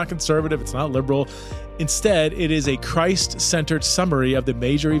Democrat, it's not conservative, it's not liberal. Instead, it is a Christ-centered summary of the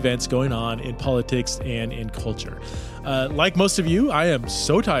major events going on in politics and in culture. Like most of you, I am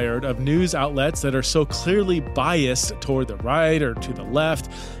so tired of news outlets that are so clearly biased toward the right or to the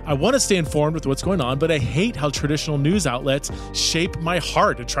left. I want to stay informed with what's going on, but I hate how traditional news outlets shape my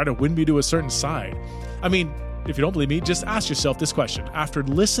heart and try to win me to a certain side. I mean, if you don't believe me, just ask yourself this question. After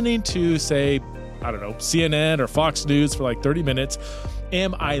listening to, say, I don't know, CNN or Fox News for like 30 minutes,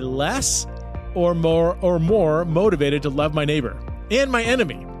 am I less or more motivated to love my neighbor and my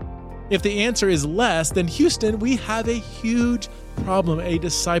enemy? If the answer is less, then Houston, we have a huge problem, a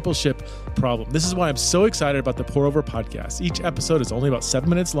discipleship problem. This is why I'm so excited about the Pour Over Podcast. Each episode is only about 7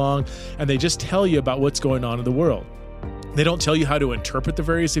 minutes long, and they just tell you about what's going on in the world. They don't tell you how to interpret the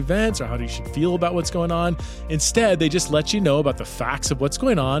various events or how you should feel about what's going on. Instead, they just let you know about the facts of what's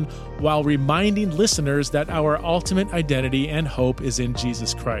going on while reminding listeners that our ultimate identity and hope is in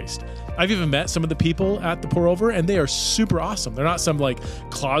Jesus Christ. I've even met some of the people at the Pour Over, and they are super awesome. They're not some like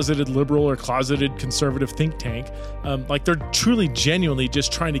closeted liberal or closeted conservative think tank. They're truly genuinely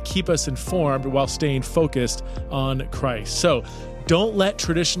just trying to keep us informed while staying focused on Christ. So don't let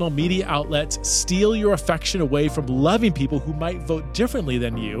traditional media outlets steal your affection away from loving people who might vote differently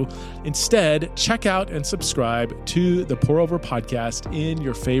than you. Instead, check out and subscribe to the Pour Over Podcast in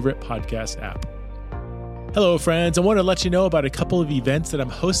your favorite podcast app. Hello, friends. I want to let you know about a couple of events that I'm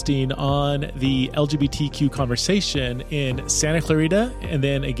hosting on the LGBTQ conversation in Santa Clarita and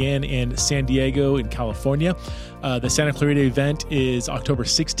then again in San Diego in California. The Santa Clarita event is October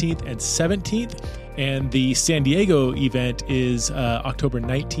 16th and 17th. And the San Diego event is October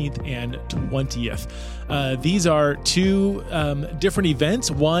 19th and 20th. These are two different events.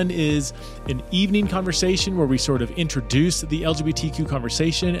 One is an evening conversation where we sort of introduce the LGBTQ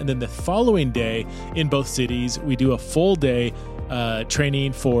conversation. And then the following day in both cities, we do a full day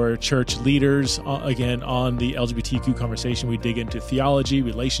training for church leaders, again, on the LGBTQ conversation. We dig into theology,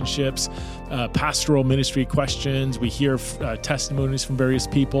 relationships, pastoral ministry questions. We hear testimonies from various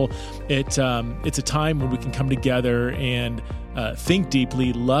people. It's a time when we can come together and think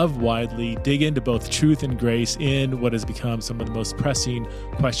deeply, love widely, dig into both truth and grace in what has become some of the most pressing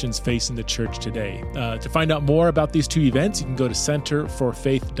questions facing the church today. To find out more about these two events, you can go to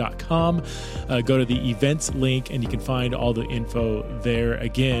centerforfaith.com, go to the events link, and you can find all the info there.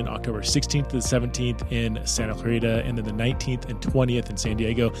 Again, October 16th to the 17th in Santa Clarita, and then the 19th and 20th in San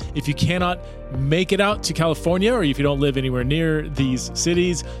Diego. If you cannot make it out to California, or if you don't live anywhere near these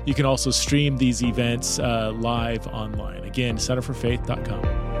cities, you can also stream these events live online. Again, centerforfaith.com.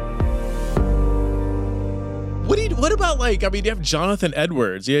 What about you have Jonathan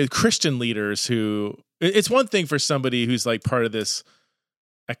Edwards, you have Christian leaders who, it's one thing for somebody who's like part of this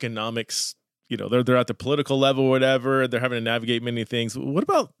economics, they're at the political level or whatever, they're having to navigate many things. What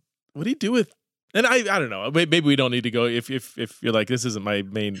do you do with, and I don't know, maybe we don't need to go if you're like, this isn't my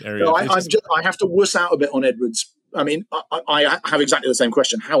main area. No, I have to wuss out a bit on Edwards. I mean, I have exactly the same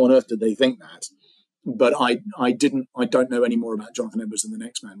question. How on earth did they think that? But I don't know any more about Jonathan Edwards than the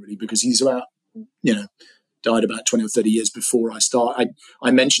next man, really, because he's about, died about 20 or 30 years before I start.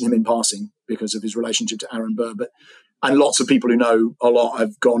 I mention him in passing because of his relationship to Aaron Burr, and lots of people who know a lot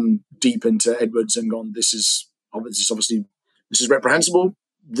have gone deep into Edwards and gone, this is reprehensible.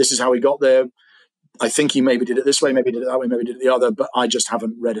 This is how he got there. I think he maybe did it this way, maybe did it that way, maybe did it the other, but I just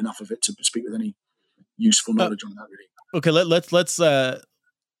haven't read enough of it to speak with any useful knowledge on that, really. Okay, let's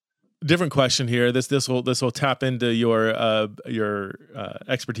different question here. This will tap into your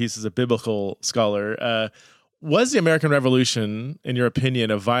expertise as a biblical scholar. Was the American Revolution, in your opinion,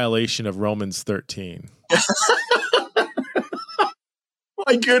 a violation of Romans 13? Well,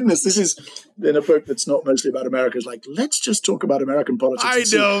 my goodness, this is in a book that's not mostly about America. It's like, let's just talk about American politics. I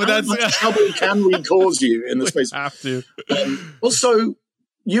know, how much trouble can we cause you in the space? Have to. Also,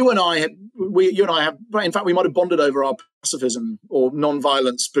 you and I have, in fact, we might have bonded over our pacifism or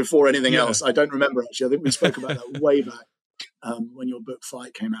non-violence before anything else. I don't remember, actually. I think we spoke about that way back when your book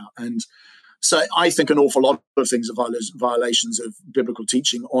Fight came out. And so I think an awful lot of things are violations of biblical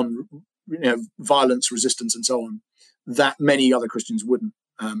teaching on violence, resistance, and so on, that many other Christians wouldn't.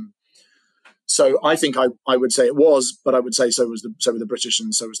 So I think I would say it was, but I would say so were the British,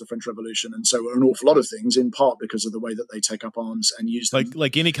 and so was the French Revolution, and so were an awful lot of things, in part because of the way that they take up arms and use them.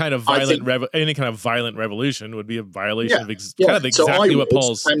 Like any kind of violent revolution would be a violation of exactly what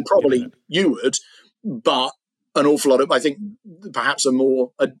Paul's, and probably you would, but an awful lot of, I think, perhaps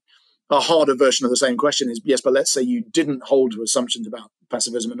a harder version of the same question is, yes, but let's say you didn't hold to assumptions about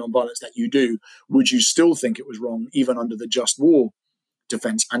pacifism and nonviolence that you do. Would you still think it was wrong, even under the just war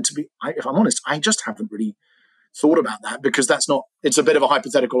defense? And if I'm honest, I just haven't really thought about that, because it's a bit of a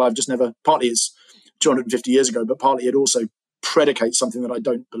hypothetical. I've just never, partly it's 250 years ago, but partly it also predicates something that I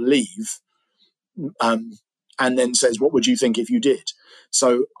don't believe, and then says, what would you think if you did?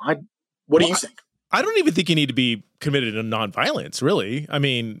 So what do you think? I don't even think you need to be committed to nonviolence, really. I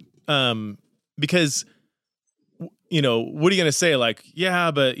mean, because, what are you going to say? Like,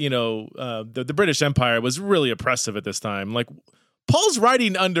 yeah, but, the British Empire was really oppressive at this time. Like, Paul's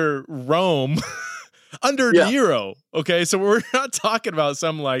writing under Rome, under Nero. Okay. So we're not talking about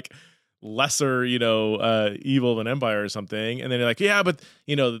some like lesser, evil of an empire or something. And then you're like, yeah, but,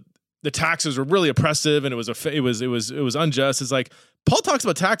 the taxes were really oppressive and it was unjust. It's like, Paul talks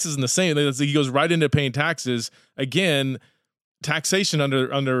about taxes in the same, he goes right into paying taxes. Again, taxation under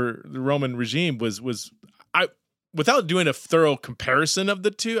the Roman regime was without doing a thorough comparison of the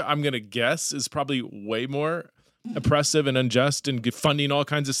two, I'm going to guess is probably way more oppressive and unjust and funding all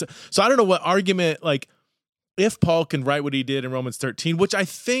kinds of stuff. So I don't know what argument, like, if Paul can write what he did in Romans 13, which I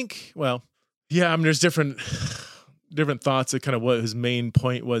think, there's different thoughts of kind of what his main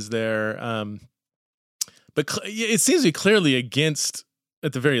point was there. But it seems to be clearly against,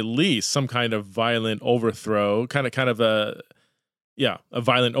 at the very least, some kind of violent overthrow, kind of a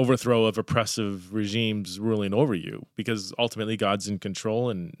violent overthrow of oppressive regimes ruling over you, because ultimately God's in control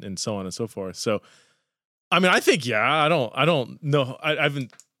and so on and so forth. So, I mean, I think, I don't know. I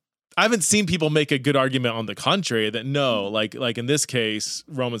haven't seen people make a good argument on the contrary that no, like in this case,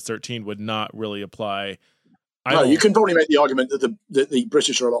 Romans 13 would not really apply. You can probably make the argument that the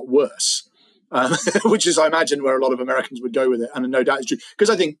British are a lot worse, which is, I imagine, where a lot of Americans would go with it, and no doubt it's true. Because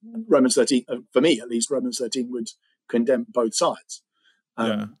I think Romans 13, for me at least, Romans 13 would condemn both sides,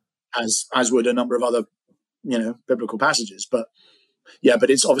 as would a number of other, biblical passages. But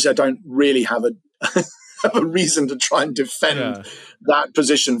it's obviously I don't really have a reason to try and defend that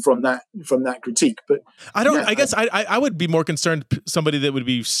position from that critique. But I guess I would be more concerned somebody that would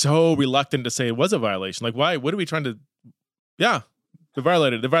be so reluctant to say it was a violation. Like, why? What are we trying to? Yeah, they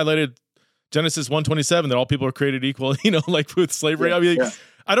violated Genesis 1:27 that all people are created equal. Like with slavery. I mean,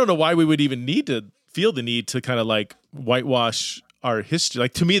 I don't know why we would even feel the need to kind of like whitewash our history.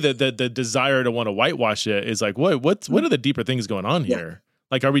 Like, to me, the desire to want to whitewash it is like, what are the deeper things going on here?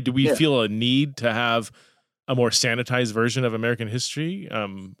 Like, do we feel a need to have a more sanitized version of American history,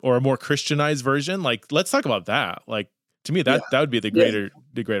 or a more Christianized version? Like, let's talk about that. Like, to me, that would be the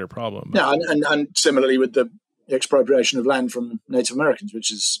greater problem. Yeah, and similarly with the expropriation of land from Native Americans,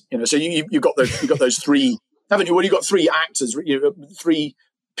 which is, so you've got those three, haven't you? Well, you've got three actors, three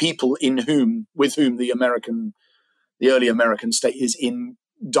people with whom the early American state is in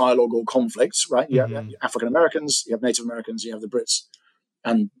dialogue or conflicts, right? You have African Americans, you have Native Americans, you have the Brits,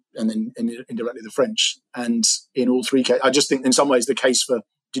 and then indirectly the French. And in all three cases, I just think in some ways the case for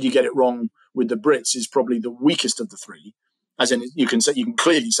did you get it wrong with the Brits is probably the weakest of the three. As in, you can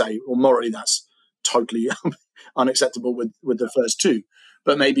clearly say, well, morally that's totally unacceptable with the first two,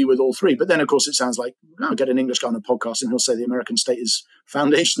 but maybe with all three. But then, of course, it sounds like, get an English guy on a podcast and he'll say the American state is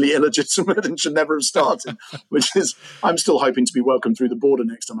foundationally illegitimate and should never have started, which is, I'm still hoping to be welcomed through the border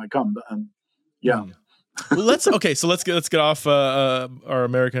next time I come. But Well, let's get off our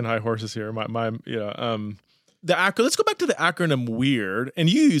American high horses here. Let's go back to the acronym WEIRD, and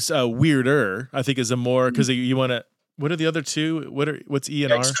you use weirder. I think is a more, because you want to. What are the other two? What's E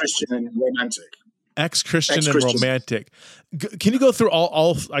and R? Ex-Christian and romantic. Ex-Christian and romantic. Can you go through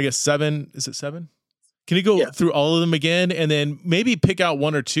all? I guess 7. Is it 7? Can you go through all of them again, and then maybe pick out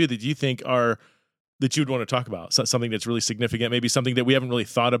one or two that you think are that you'd want to talk about? Something that's really significant, maybe something that we haven't really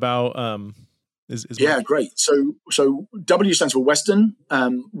thought about. Great. So W stands for Western,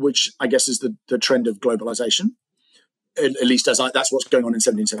 which I guess is the trend of globalization. at least that's what's going on in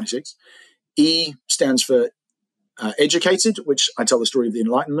 1776. E stands for educated, which I tell the story of the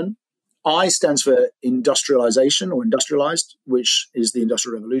Enlightenment. I stands for industrialization or industrialized, which is the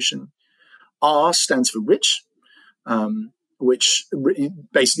Industrial Revolution. R stands for rich, which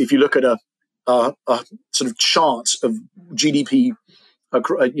basically, if you look at a sort of chart of GDP,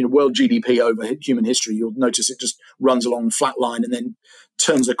 world GDP over human history, you'll notice it just runs along a flat line and then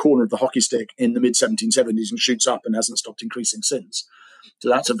turns the corner of the hockey stick in the mid-1770s and shoots up and hasn't stopped increasing since. So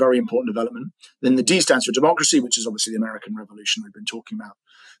that's a very important development. Then the D stands for democracy, which is obviously the American Revolution we've been talking about.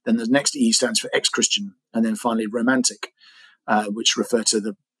 Then the next E stands for ex-Christian, and then finally romantic, which refer to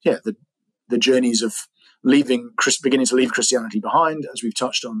the journeys of beginning to leave Christianity behind, as we've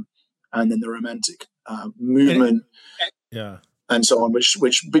touched on, and then the romantic movement, and so on, which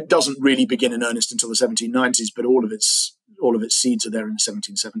doesn't really begin in earnest until the 1790s, but all of its seeds are there in the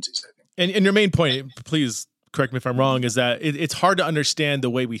 1770s, I think. And your main point, please correct me if I'm wrong, is that it's hard to understand the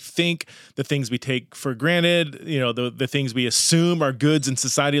way we think, the things we take for granted, the things we assume are goods in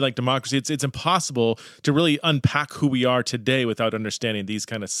society like democracy. It's impossible to really unpack who we are today without understanding these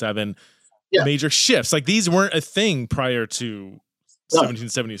kind of 7 major shifts. Like these weren't a thing prior to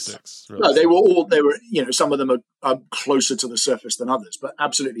 1776. Really. No, they were, some of them are closer to the surface than others, but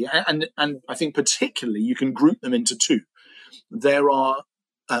absolutely. And I think particularly you can group them into 2. There are,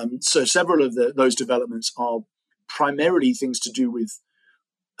 so several of those developments are primarily things to do with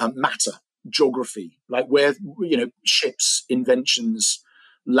matter, geography, like where, ships, inventions,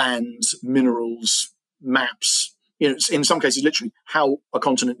 land, minerals, maps, in some cases, literally how a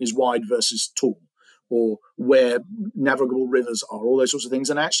continent is wide versus tall, or where navigable rivers are, all those sorts of things.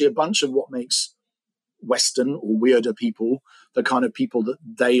 And actually a bunch of what makes Western or weirder people, the kind of people that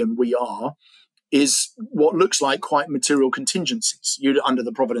they and we are, is what looks like quite material contingencies. Under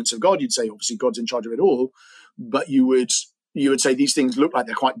the providence of God, you'd say, obviously, God's in charge of it all, but you would say these things look like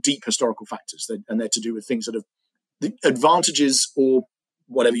they're quite deep historical factors, and they're to do with things that have the advantages, or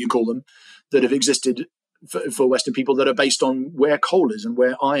whatever you call them, that have existed for Western people, that are based on where coal is and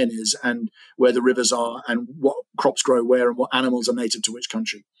where iron is and where the rivers are and what crops grow where and what animals are native to which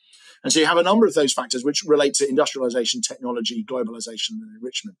country. And so you have a number of those factors which relate to industrialization, technology, globalization, and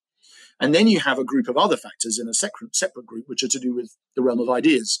enrichment. And then you have a group of other factors in a separate group, which are to do with the realm of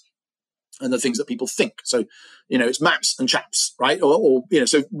ideas and the things that people think. So, it's maps and chaps, right? Or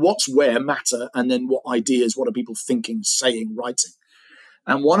so what's where matter, and then what ideas, what are people thinking, saying, writing?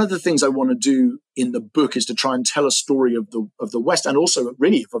 And one of the things I want to do in the book is to try and tell a story of the West, and also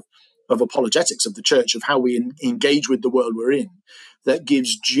really of apologetics of the church, of how we engage with the world we're in, that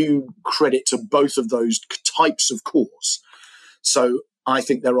gives due credit to both of those types of cause. So I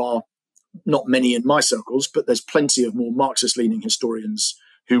think there are not many in my circles, but there's plenty of more Marxist-leaning historians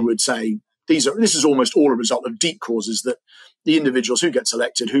who would say this is almost all a result of deep causes, that the individuals who get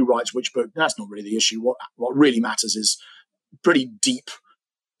selected, who writes which book, that's not really the issue. What really matters is pretty deep.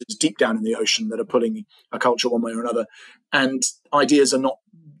 It's deep down in the ocean that are pulling a culture one way or another, and ideas are not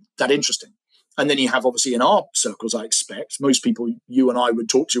that interesting. And then you have, obviously, in our circles, I expect most people you and I would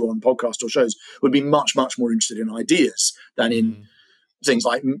talk to on podcasts or shows would be much, much more interested in ideas than in things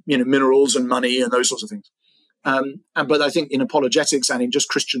like minerals and money and those sorts of things. But I think in apologetics and in just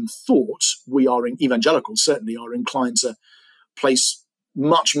Christian thought, we are evangelicals certainly are inclined to place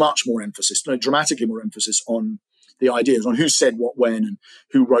much, much more emphasis, dramatically more emphasis on the ideas, on who said what when, and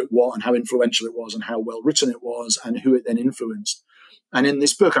who wrote what, and how influential it was, and how well written it was, and who it then influenced. And in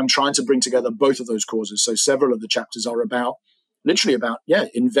this book, I'm trying to bring together both of those causes. So several of the chapters are literally about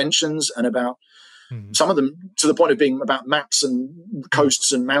inventions, and about some of them to the point of being about maps and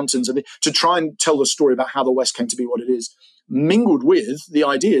coasts and mountains, and to try and tell the story about how the West came to be what it is, mingled with the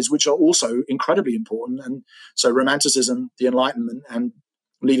ideas, which are also incredibly important. And so Romanticism, the Enlightenment, and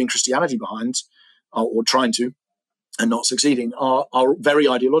leaving Christianity behind, or trying to, and not succeeding, are very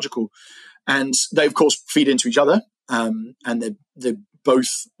ideological, and they of course feed into each other, and they're both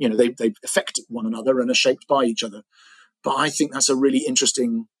they affect one another and are shaped by each other. But I think that's a really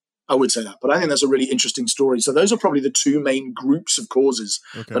interesting. I would say that, but I think that's a really interesting story. So those are probably the 2 main groups of causes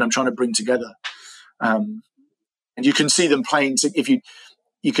that I'm trying to bring together, and you can see them playing.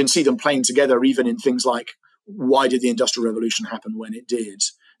 You can see them playing together even in things like, why did the Industrial Revolution happen when it did,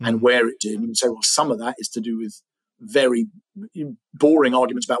 and where it did? And you can say, well, some of that is to do with very boring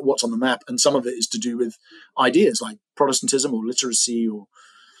arguments about what's on the map, and some of it is to do with ideas like Protestantism or literacy or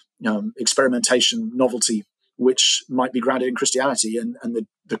experimentation, novelty, which might be grounded in Christianity, and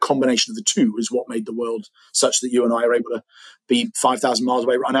the combination of the 2 is what made the world such that you and I are able to be 5,000 miles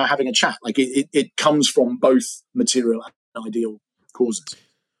away right now having a chat. Like it comes from both material and ideal causes.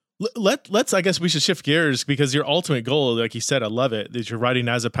 Let's I guess we should shift gears, because your ultimate goal, like you said, I love it, is you're writing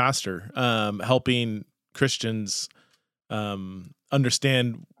as a pastor, helping Christians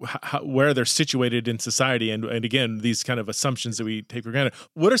understand where they're situated in society, and again, these kind of assumptions that we take for granted.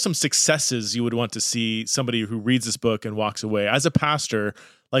 What are some successes you would want to see somebody who reads this book and walks away as a pastor?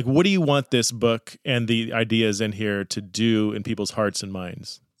 Like, what do you want this book and the ideas in here to do in people's hearts and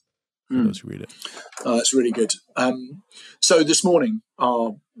minds for those who read it? It's really good. So this morning,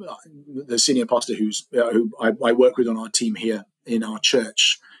 the senior pastor who I work with on our team here in our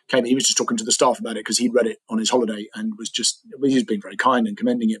church came. He was just talking to the staff about it because he'd read it on his holiday and he's been very kind and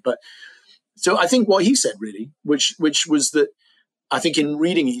commending it. But so I think what he said really, which was that I think in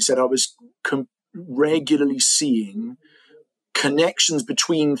reading it, he said I was regularly seeing connections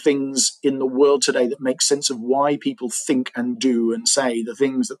between things in the world today that make sense of why people think and do and say the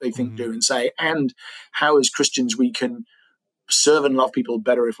things that they think, do and say, and how as Christians we can serve and love people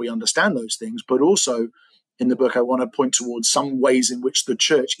better if we understand those things. But also in the book, I want to point towards some ways in which the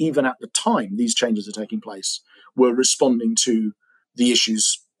church, even at the time these changes are taking place, were responding to the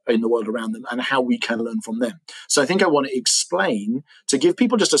issues in the world around them and how we can learn from them. So I think I want to explain, to give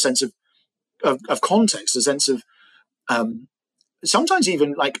people just a sense of context, a sense of sometimes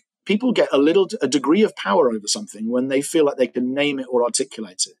even like people get a degree of power over something when they feel like they can name it or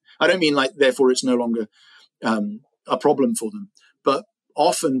articulate it. I don't mean like therefore it's no longer a problem for them, but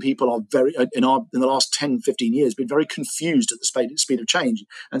often people are in the last 10, 15 years been very confused at the speed of change,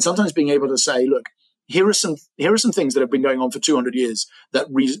 and sometimes being able to say, look, here are some things that have been going on for 200 years that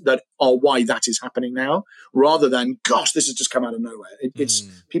are why that is happening now, rather than, gosh, this has just come out of nowhere. It's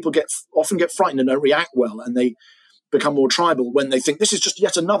people often get frightened and don't react well, and they become more tribal when they think this is just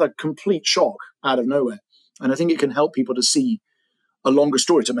yet another complete shock out of nowhere. And I think it can help people to see a longer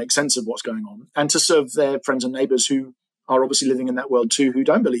story, to make sense of what's going on, and to serve their friends and neighbors who are obviously living in that world too, who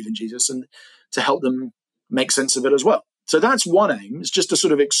don't believe in Jesus, and to help them make sense of it as well. So that's one aim, is just to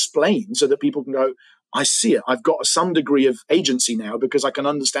sort of explain so that people can go, I see it. I've got some degree of agency now because I can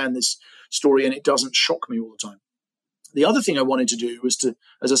understand this story and it doesn't shock me all the time. The other thing I wanted to do was to,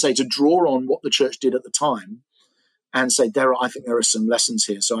 as I say, to draw on what the church did at the time and say, I think there are some lessons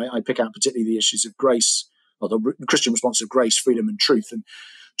here. So I pick out particularly the issues of grace, or the Christian response of grace, freedom, and truth, and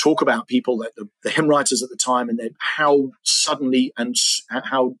talk about people like the hymn writers at the time, and how suddenly and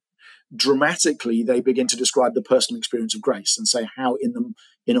how dramatically they begin to describe the personal experience of grace, and say how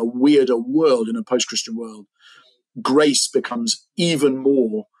in a weirder world, in a post-Christian world, grace becomes even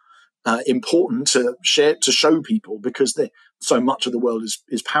more important to show people, because so much of the world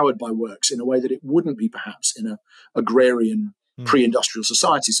is powered by works in a way that it wouldn't be perhaps in a agrarian pre-industrial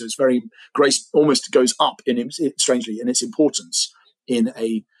society. So grace almost goes up strangely in its importance in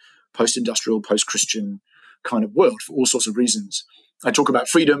a post-industrial, post-Christian kind of world for all sorts of reasons. I talk about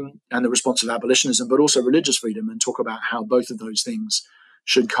freedom and the response of abolitionism, but also religious freedom, and talk about how both of those things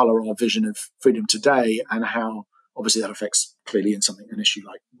should color our vision of freedom today, and how obviously that affects clearly in an issue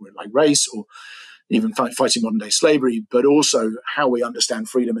like race, or even fighting modern day slavery, but also how we understand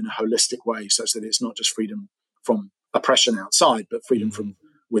freedom in a holistic way, such that it's not just freedom from oppression outside, but freedom from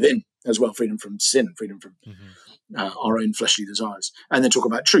within as well, freedom from sin, freedom from our own fleshly desires. And then talk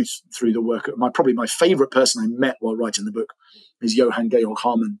about truth through the work of probably my favorite person I met while writing the book is Johann Georg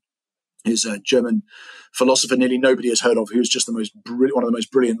Hamann, who's a German philosopher nearly nobody has heard of, who's just one of the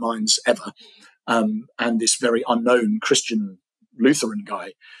most brilliant minds ever. And this very unknown Christian Lutheran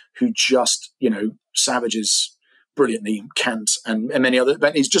guy who just, savages brilliantly Kant and many other,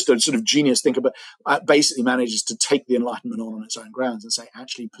 but he's just a sort of genius thinker, but basically manages to take the Enlightenment on its own grounds and say,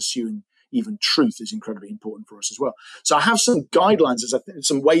 actually pursuing even truth is incredibly important for us as well. So I have some guidelines,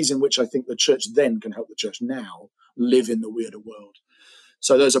 some ways in which I think the church then can help the church now live in the weirder world.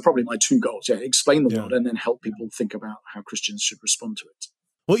 So those are probably my two goals. Yeah, explain the world and then help people think about how Christians should respond to it.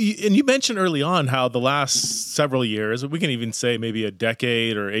 Well, you mentioned early on how the last several years, we can even say maybe a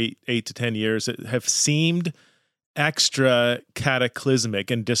decade or 8 to 10 years, have seemed extra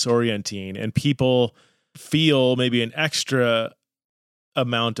cataclysmic and disorienting, and people feel maybe an extra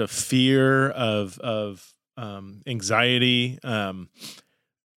amount of fear, of anxiety.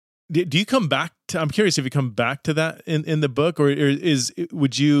 Do you come back to? I'm curious if you come back to that in the book, or is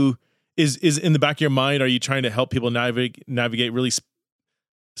in the back of your mind? Are you trying to help people navigate really?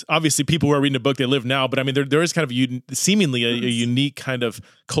 Obviously, people who are reading a book, they live now, but I mean, there is kind of seemingly a unique kind of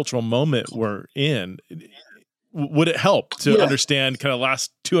cultural moment we're in. Would it help to understand kind of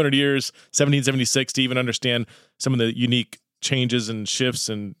last 200 years, 1776, to even understand some of the unique changes and shifts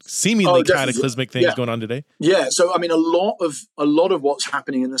and seemingly cataclysmic things going on today? Yeah. So, I mean, a lot of what's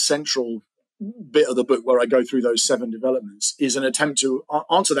happening in the central bit of the book where I go through those 7 developments is an attempt to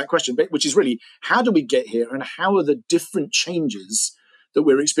answer that question, which is really, how do we get here, and how are the different changes that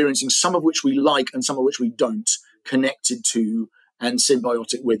we're experiencing, some of which we like and some of which we don't, connected to and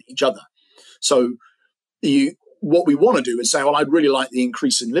symbiotic with each other. So what we want to do is say, well, I'd really like the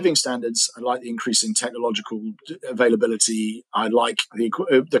increase in living standards. I like the increase in technological availability. I like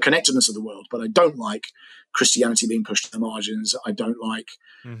the connectedness of the world, but I don't like Christianity being pushed to the margins. I don't like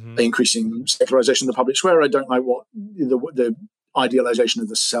the increasing secularization of the public square. I don't like what the idealization of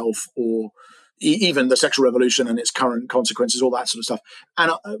the self, or even the sexual revolution and its current consequences, all that sort of stuff.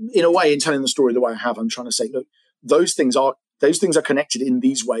 And in a way, in telling the story the way I have, I'm trying to say, look, those things are connected in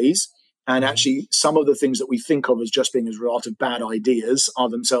these ways. And actually, some of the things that we think of as just being as a result of bad ideas are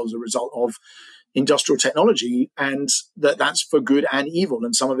themselves a result of industrial technology, and that's for good and evil.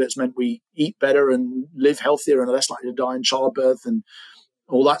 And some of it's meant we eat better and live healthier and are less likely to die in childbirth and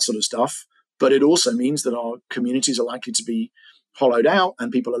all that sort of stuff. But it also means that our communities are likely to be hollowed out,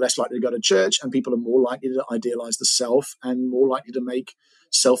 and people are less likely to go to church, and people are more likely to idealize the self and more likely to make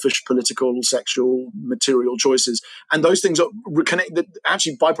selfish political, sexual, material choices. And those things are connected,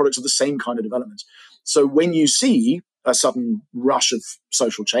 actually byproducts of the same kind of developments. So when you see a sudden rush of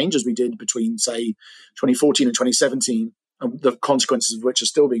social change, as we did between, say, 2014 and 2017, the consequences of which are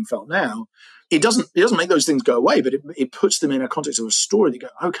still being felt now, it doesn't make those things go away, but it puts them in a context of a story that go,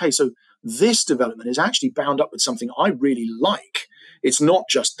 okay, so this development is actually bound up with something I really like. It's not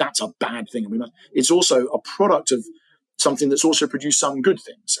just that's a bad thing. It's also a product of something that's also produced some good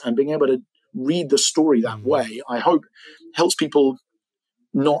things. And being able to read the story that way, I hope, helps people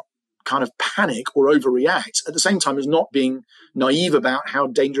not kind of panic or overreact, at the same time as not being naive about how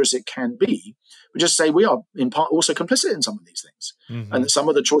dangerous it can be. We just say we are in part also complicit in some of these things, and that some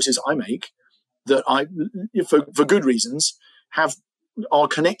of the choices I make, that I, for good reasons, are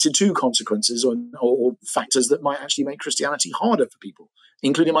connected to consequences or factors that might actually make Christianity harder for people,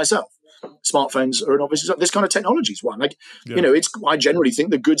 including myself. Smartphones are an obvious example. This kind of technology is one. I generally think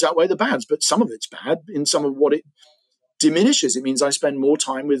the goods outweigh the bads, but some of it's bad in some of what it diminishes. It means I spend more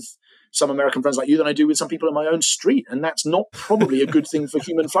time with some American friends like you than I do with some people in my own street, and that's not probably a good thing for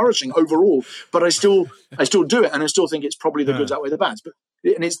human flourishing overall. But I still do it, and I still think it's probably the goods outweigh the bads.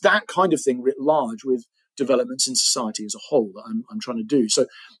 And it's that kind of thing writ large with developments in society as a whole that I'm trying to do. So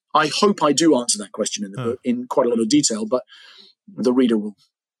I hope I do answer that question in the book in quite a lot of detail, but the reader will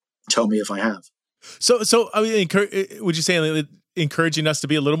tell me if I have. So I mean, would you say encouraging us to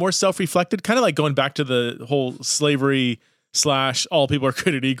be a little more self-reflected, kind of like going back to the whole slavery / all people are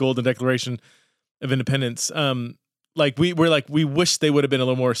created equal, the Declaration of Independence? We wish they would have been a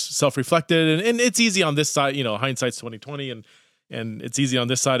little more self-reflected, and it's easy on this side, hindsight's 2020, and it's easy on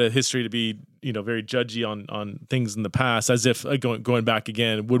this side of history to be, very judgy on things in the past, as if going back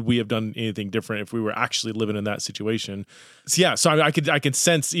again, would we have done anything different if we were actually living in that situation? So yeah, so I can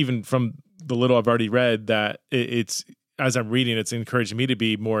sense even from the little I've already read that it's, as I'm reading, it's encouraging me to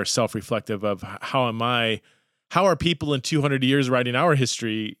be more self-reflective of how are people in 200 years writing our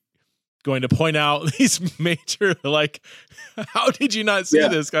history going to point out these major, how did you not see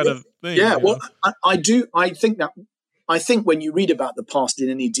this kind of thing? Yeah, well, I think when you read about the past in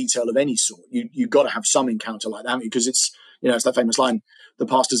any detail of any sort, you've got to have some encounter like that, because it's that famous line, the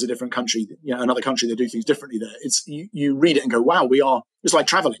past is a different country, another country, they do things differently there. It's you read it and go, wow, it's like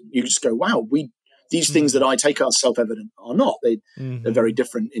traveling. You just go, wow, these things that I take as self-evident are not. They're very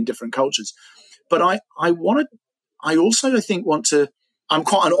different in different cultures. But I think want to, I'm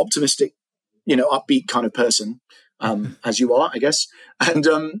quite an optimistic, upbeat kind of person, as you are, I guess. And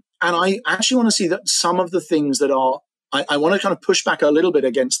I actually want to see that some of the things that are, I want to kind of push back a little bit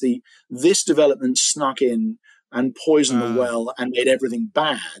against this development snuck in and poisoned the well and made everything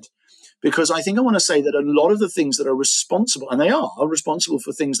bad. Because I think I want to say that a lot of the things that are responsible, and they are responsible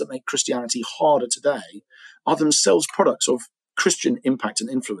for things that make Christianity harder today, are themselves products of Christian impact and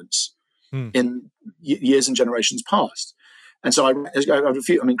influence in years and generations past. And so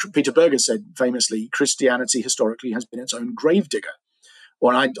Peter Berger said famously, Christianity historically has been its own gravedigger.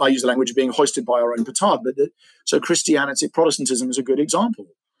 Or I use the language of being hoisted by our own petard. So Protestantism is a good example,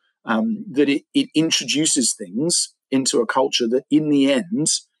 that it introduces things into a culture that in the end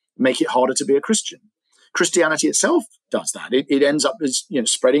make it harder to be a Christian. Christianity itself does that. It ends up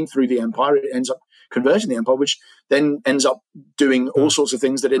spreading through the empire. It ends up converting the empire, which then ends up doing all sorts of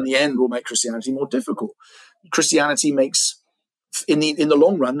things that in the end will make Christianity more difficult. Christianity makes, in the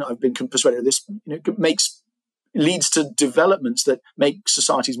long run, I've been persuaded of this, leads to developments that make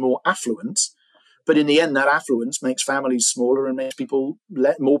societies more affluent. But in the end, that affluence makes families smaller and makes people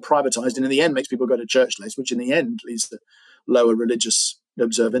more privatized, and in the end makes people go to church less, which in the end leads to lower religious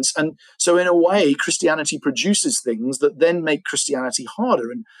observance. And so in a way, Christianity produces things that then make Christianity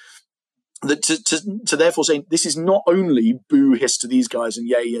harder. And that to therefore say, this is not only boo hiss to these guys and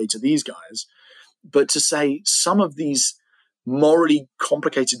yay, yay to these guys, but to say some of these morally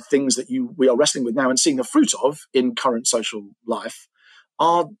complicated things that we are wrestling with now and seeing the fruit of in current social life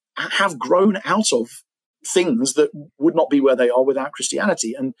have grown out of things that would not be where they are without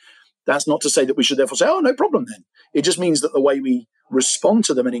Christianity. And that's not to say that we should therefore say, oh, no problem then. It just means that the way we respond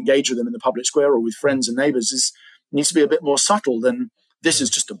to them and engage with them in the public square or with friends and neighbors needs to be a bit more subtle than this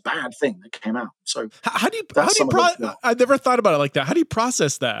is just a bad thing that came out. So how do you I've never thought about it like that. How do you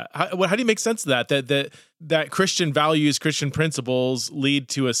process that? How do you make sense of that Christian values, Christian principles lead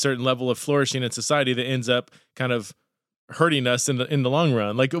to a certain level of flourishing in society that ends up kind of hurting us in the long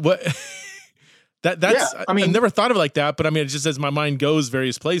run? Like what? That's I mean, I've never thought of it like that, but I mean, it just as my mind goes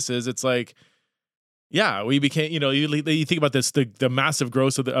various places, it's like, yeah, we became, you think about this, the massive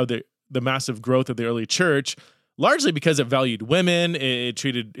growth of the massive growth of the early church, largely because it valued women.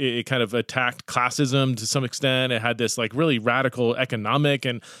 It kind of attacked classism to some extent. It had this like really radical economic,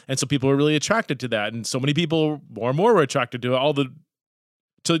 and so people were really attracted to that. And so many people more and more were attracted to it.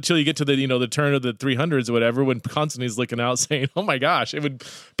 Till you get to the turn of the 300s or whatever, when Constantine's looking out saying, oh my gosh, it would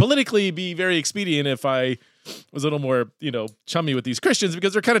politically be very expedient if I was a little more, chummy with these Christians,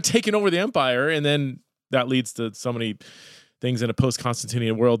 because they're kind of taking over the empire. And then that leads to so many things in a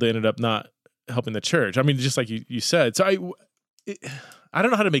post-Constantinian world that ended up not helping the church. I mean, just like you said. So I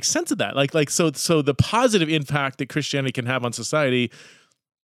don't know how to make sense of that. So the positive impact that Christianity can have on society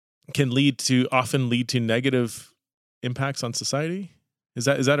can often lead to negative impacts on society. Is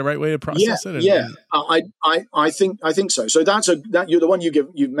that a right way to process it? Yeah, I think so. So you're the one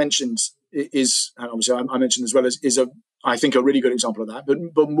you've mentioned is, and obviously I mentioned as well, is I think a really good example of that.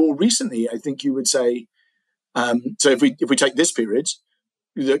 But more recently, I think you would say, so if we take this period,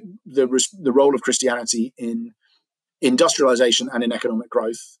 the role of Christianity in industrialization and in economic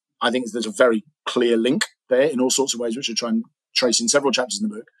growth, I think there's a very clear link there in all sorts of ways, which I try and trace in several chapters in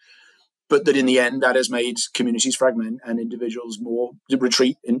the book. But that in the end, that has made communities fragment and individuals more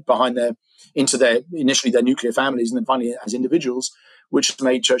retreat into their nuclear families, and then finally as individuals, which has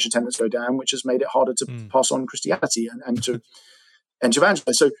made church attendance go down, which has made it harder to pass on Christianity and to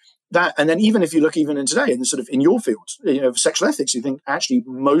evangelize. So that, and then even if you look even in today, in the sort of in your field, sexual ethics, you think actually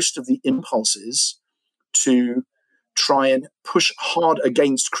most of the impulses to try and push hard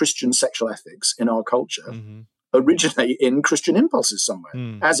against Christian sexual ethics in our culture originate in Christian impulses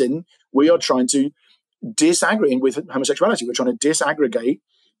somewhere. As in, we are trying to disaggregate with homosexuality. We're trying to disaggregate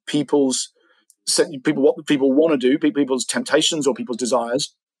what people want to do, people's temptations or people's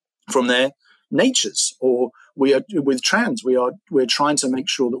desires from their natures. Or we are with trans. We're trying to make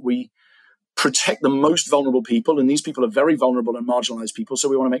sure that we protect the most vulnerable people, and these people are very vulnerable and marginalized people. So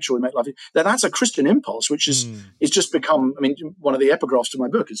we want to make sure we make life. That's a Christian impulse, which is just become. I mean, one of the epigraphs to my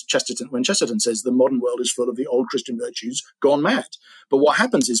book is when Chesterton says the modern world is full of the old Christian virtues gone mad. But what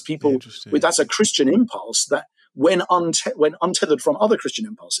happens is people that's a Christian impulse that when untethered from other Christian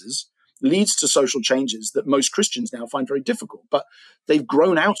impulses leads to social changes that most Christians now find very difficult. But they've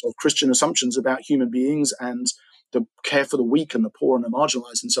grown out of Christian assumptions about human beings and the care for the weak and the poor and the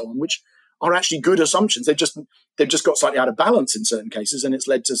marginalized and so on, which are actually good assumptions. They've just got slightly out of balance in certain cases, and it's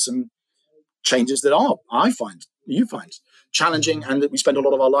led to some changes that you find challenging, and that we spend a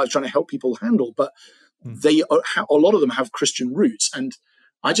lot of our lives trying to help people handle. But a lot of them have Christian roots, and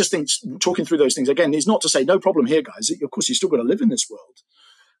I just think talking through those things again is not to say no problem here, guys. Of course, you still got to live in this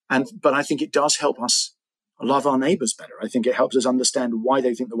world, but I think it does help us love our neighbors better. I think it helps us understand why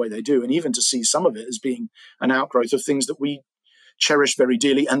they think the way they do, and even to see some of it as being an outgrowth of things that we cherish very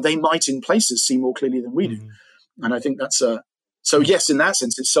dearly, and they might in places see more clearly than we do. And I think that's so yes, in that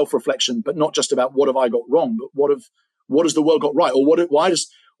sense it's self-reflection, but not just about what have I got wrong, but what has the world got right, or why does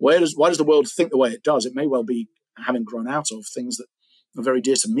the world think the way it does. It may well be having grown out of things that are very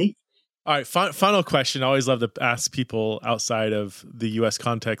dear to me. All right, final question. I always love to ask people outside of the U.S.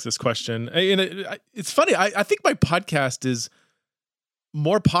 context this question. And it's funny. I think my podcast is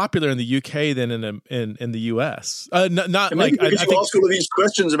more popular in the UK than in the US. Not like I think ask all of these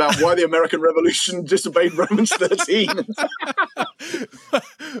questions about why the American Revolution disobeyed Romans 13.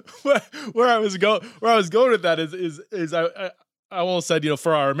 where I was going with that is I almost said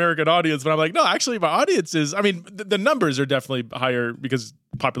for our American audience, but I'm like, no, actually my audience is. I mean, the numbers are definitely higher because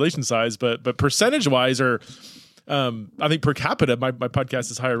population size, but percentage wise are. I think per capita, my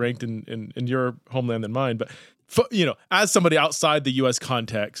podcast is higher ranked in your homeland than mine, but. As somebody outside the U.S.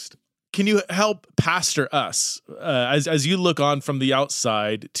 context, can you help pastor us as you look on from the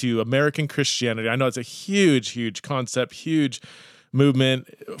outside to American Christianity? I know it's a huge, huge concept, huge movement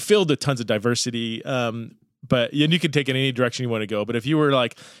filled with tons of diversity. But and you can take it any direction you want to go. But if you were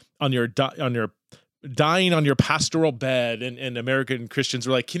like on your dying on your pastoral bed, and American Christians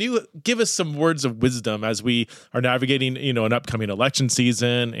were like, can you give us some words of wisdom as we are navigating, an upcoming election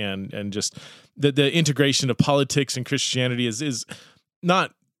season, and just the integration of politics and Christianity is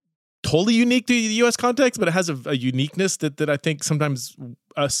not totally unique to the U.S. context, but it has a uniqueness that I think sometimes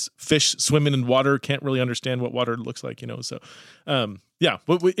us fish swimming in water can't really understand what water looks like, So, yeah.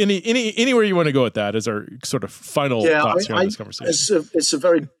 Anywhere you want to go with that is our sort of final thoughts here on this conversation.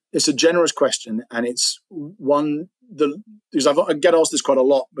 It's a generous question, and it's one because I get asked this quite a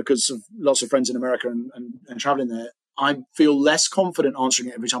lot because of lots of friends in America and traveling there. I feel less confident answering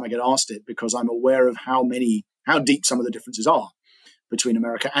it every time I get asked it because I'm aware of how deep some of the differences are between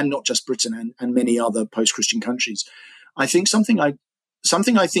America and not just Britain and many other post-Christian countries. I think something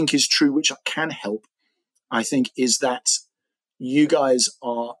I think is true, which can help, I think, is that you guys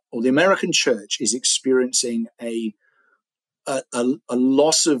or the American church is experiencing a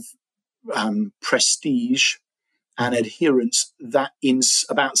loss of prestige and adherence that in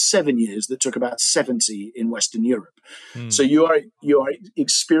about 7 years that took about 70 in Western Europe. So you are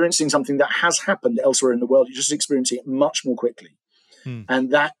experiencing something that has happened elsewhere in the world. You're just experiencing it much more quickly. And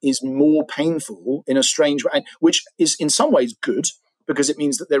that is more painful in a strange way, which is in some ways good because it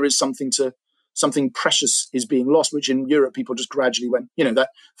means that there is something precious is being lost, which in Europe people just gradually went, that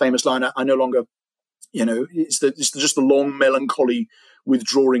famous line, I no longer, it's just the long melancholy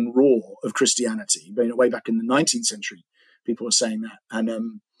withdrawing roar of Christianity. Way back in the 19th century, people were saying that.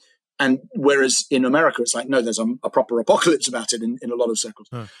 And whereas in America, it's like, no, there's a proper apocalypse about it in a lot of circles.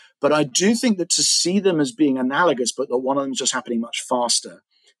 But I do think that to see them as being analogous, but that one of them is just happening much faster,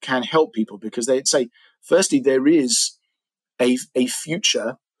 can help people because they'd say, firstly, there is a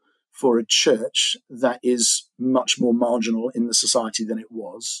future for a church that is much more marginal in the society than it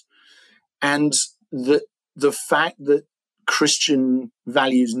was. And the fact that Christian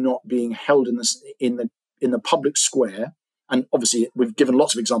values not being held in the public square, and obviously we've given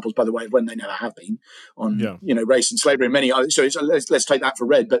lots of examples, by the way, of when they never have been on race and slavery and many others. So let's take that for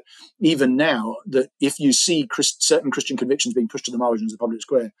read. But even now, that if you see certain Christian convictions being pushed to the margins of the public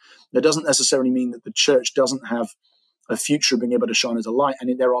square, that doesn't necessarily mean that the church doesn't have a future of being able to shine as a light.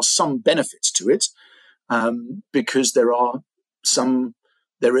 And there are some benefits to it because there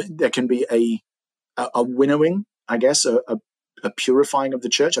can be a winnowing, I guess, a purifying of the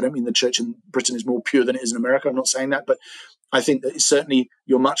church. I don't mean the church in Britain is more pure than it is in America. I'm not saying that, but I think that certainly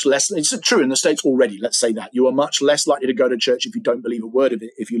you're much less, it's true in the States already, let's say that. You are much less likely to go to church if you don't believe a word of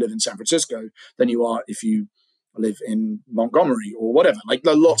it if you live in San Francisco than you are if you live in Montgomery or whatever. Like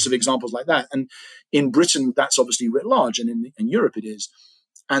there are lots of examples like that. And in Britain, that's obviously writ large, and in Europe it is.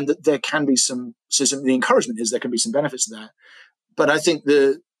 And that there can be the encouragement is there can be some benefits to that. But I think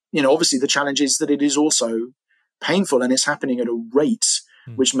obviously the challenge is that it is also painful and it's happening at a rate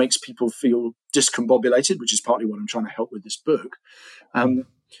which makes people feel discombobulated, which is partly what I'm trying to help with this book.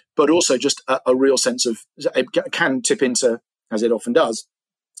 But also just a real sense of, it can tip into, as it often does,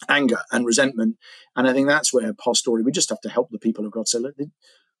 anger and resentment. And I think that's where pastory, we just have to help the people of God. So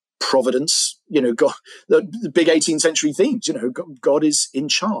providence, God, the big 18th century themes, God is in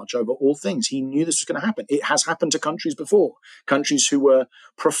charge over all things. He knew this was going to happen. It has happened to countries before, countries who were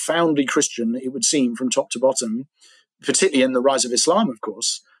profoundly Christian, it would seem, from top to bottom, particularly in the rise of Islam, of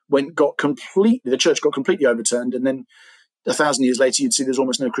course, when the church got completely overturned. And then 1,000 years later, you'd see there's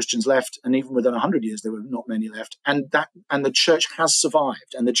almost no Christians left. And even within 100 years, there were not many left. And the church has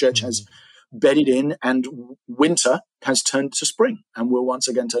survived, and the church has bedded in, and winter has turned to spring and will once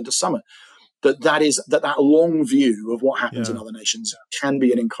again turn to summer. That long view of what happens in other nations can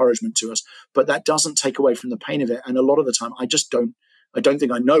be an encouragement to us, but that doesn't take away from the pain of it. And a lot of the time, I don't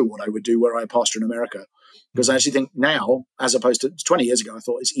think I know what I would do were I a pastor in America, because I actually think now, as opposed to 20 years ago, I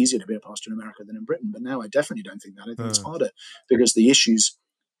thought it's easier to be a pastor in America than in Britain. But now I definitely don't think that. I think it's harder because the issues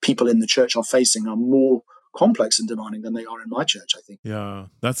people in the church are facing are more complex and demanding than they are in my church, I think. Yeah,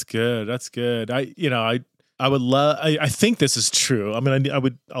 that's good. That's good. I would love, I think this is true. I mean,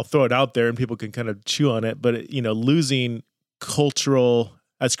 I'll throw it out there and people can kind of chew on it, but losing cultural,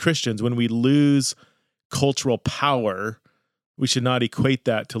 as Christians, when we lose cultural power, we should not equate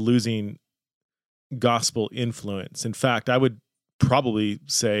that to losing gospel influence. In fact, I would probably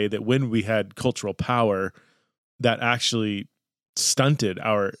say that when we had cultural power, that actually stunted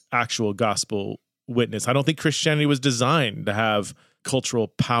our actual gospel witness. I don't think Christianity was designed to have cultural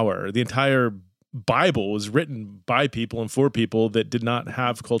power. The entire Bible was written by people and for people that did not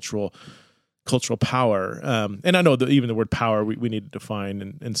have cultural power. And I know that even the word power we need to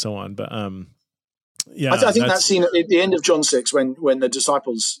define and so on. But Yeah, I think that scene at the end of John 6, when the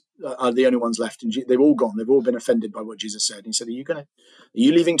disciples are the only ones left, and they've all gone, they've all been offended by what Jesus said. And he said, are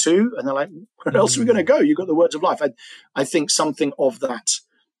you leaving too? And they're like, where else are we going to go? You've got the words of life. I think something of that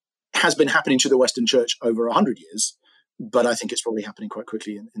has been happening to the Western church over 100 years, but I think it's probably happening quite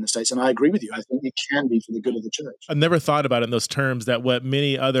quickly in the States. And I agree with you. I think it can be for the good of the church. I've never thought about it in those terms, that what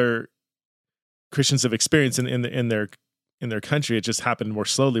many other Christians have experienced in their country, it just happened more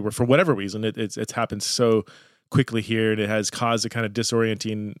slowly, where for whatever reason it's happened so quickly here, and it has caused a kind of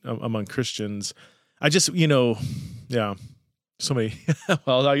disorienting among Christians. I just, so many.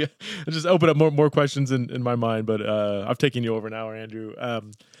 Well, I just open up more questions in my mind, but I've taken you over an hour, Andrew.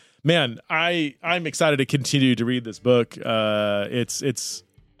 Man, I'm excited to continue to read this book. It's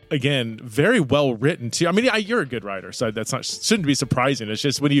again very well written too. I mean, you're a good writer, so shouldn't be surprising. It's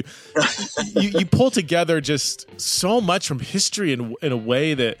just when you pull together just so much from history in a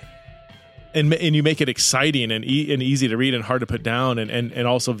way that, and you make it exciting and easy to read and hard to put down, and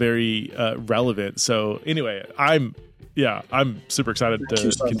also very relevant. So anyway, I'm super excited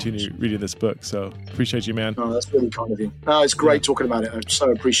to continue reading this book. So appreciate you, man. Oh, that's really kind of you. It's great talking about it. I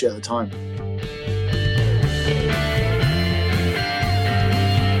so appreciate the time.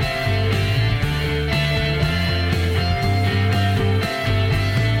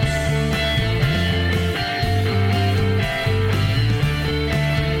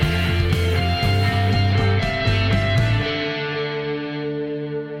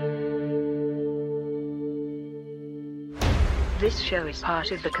 This show is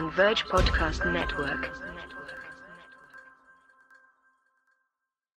part of the Converge Podcast Network.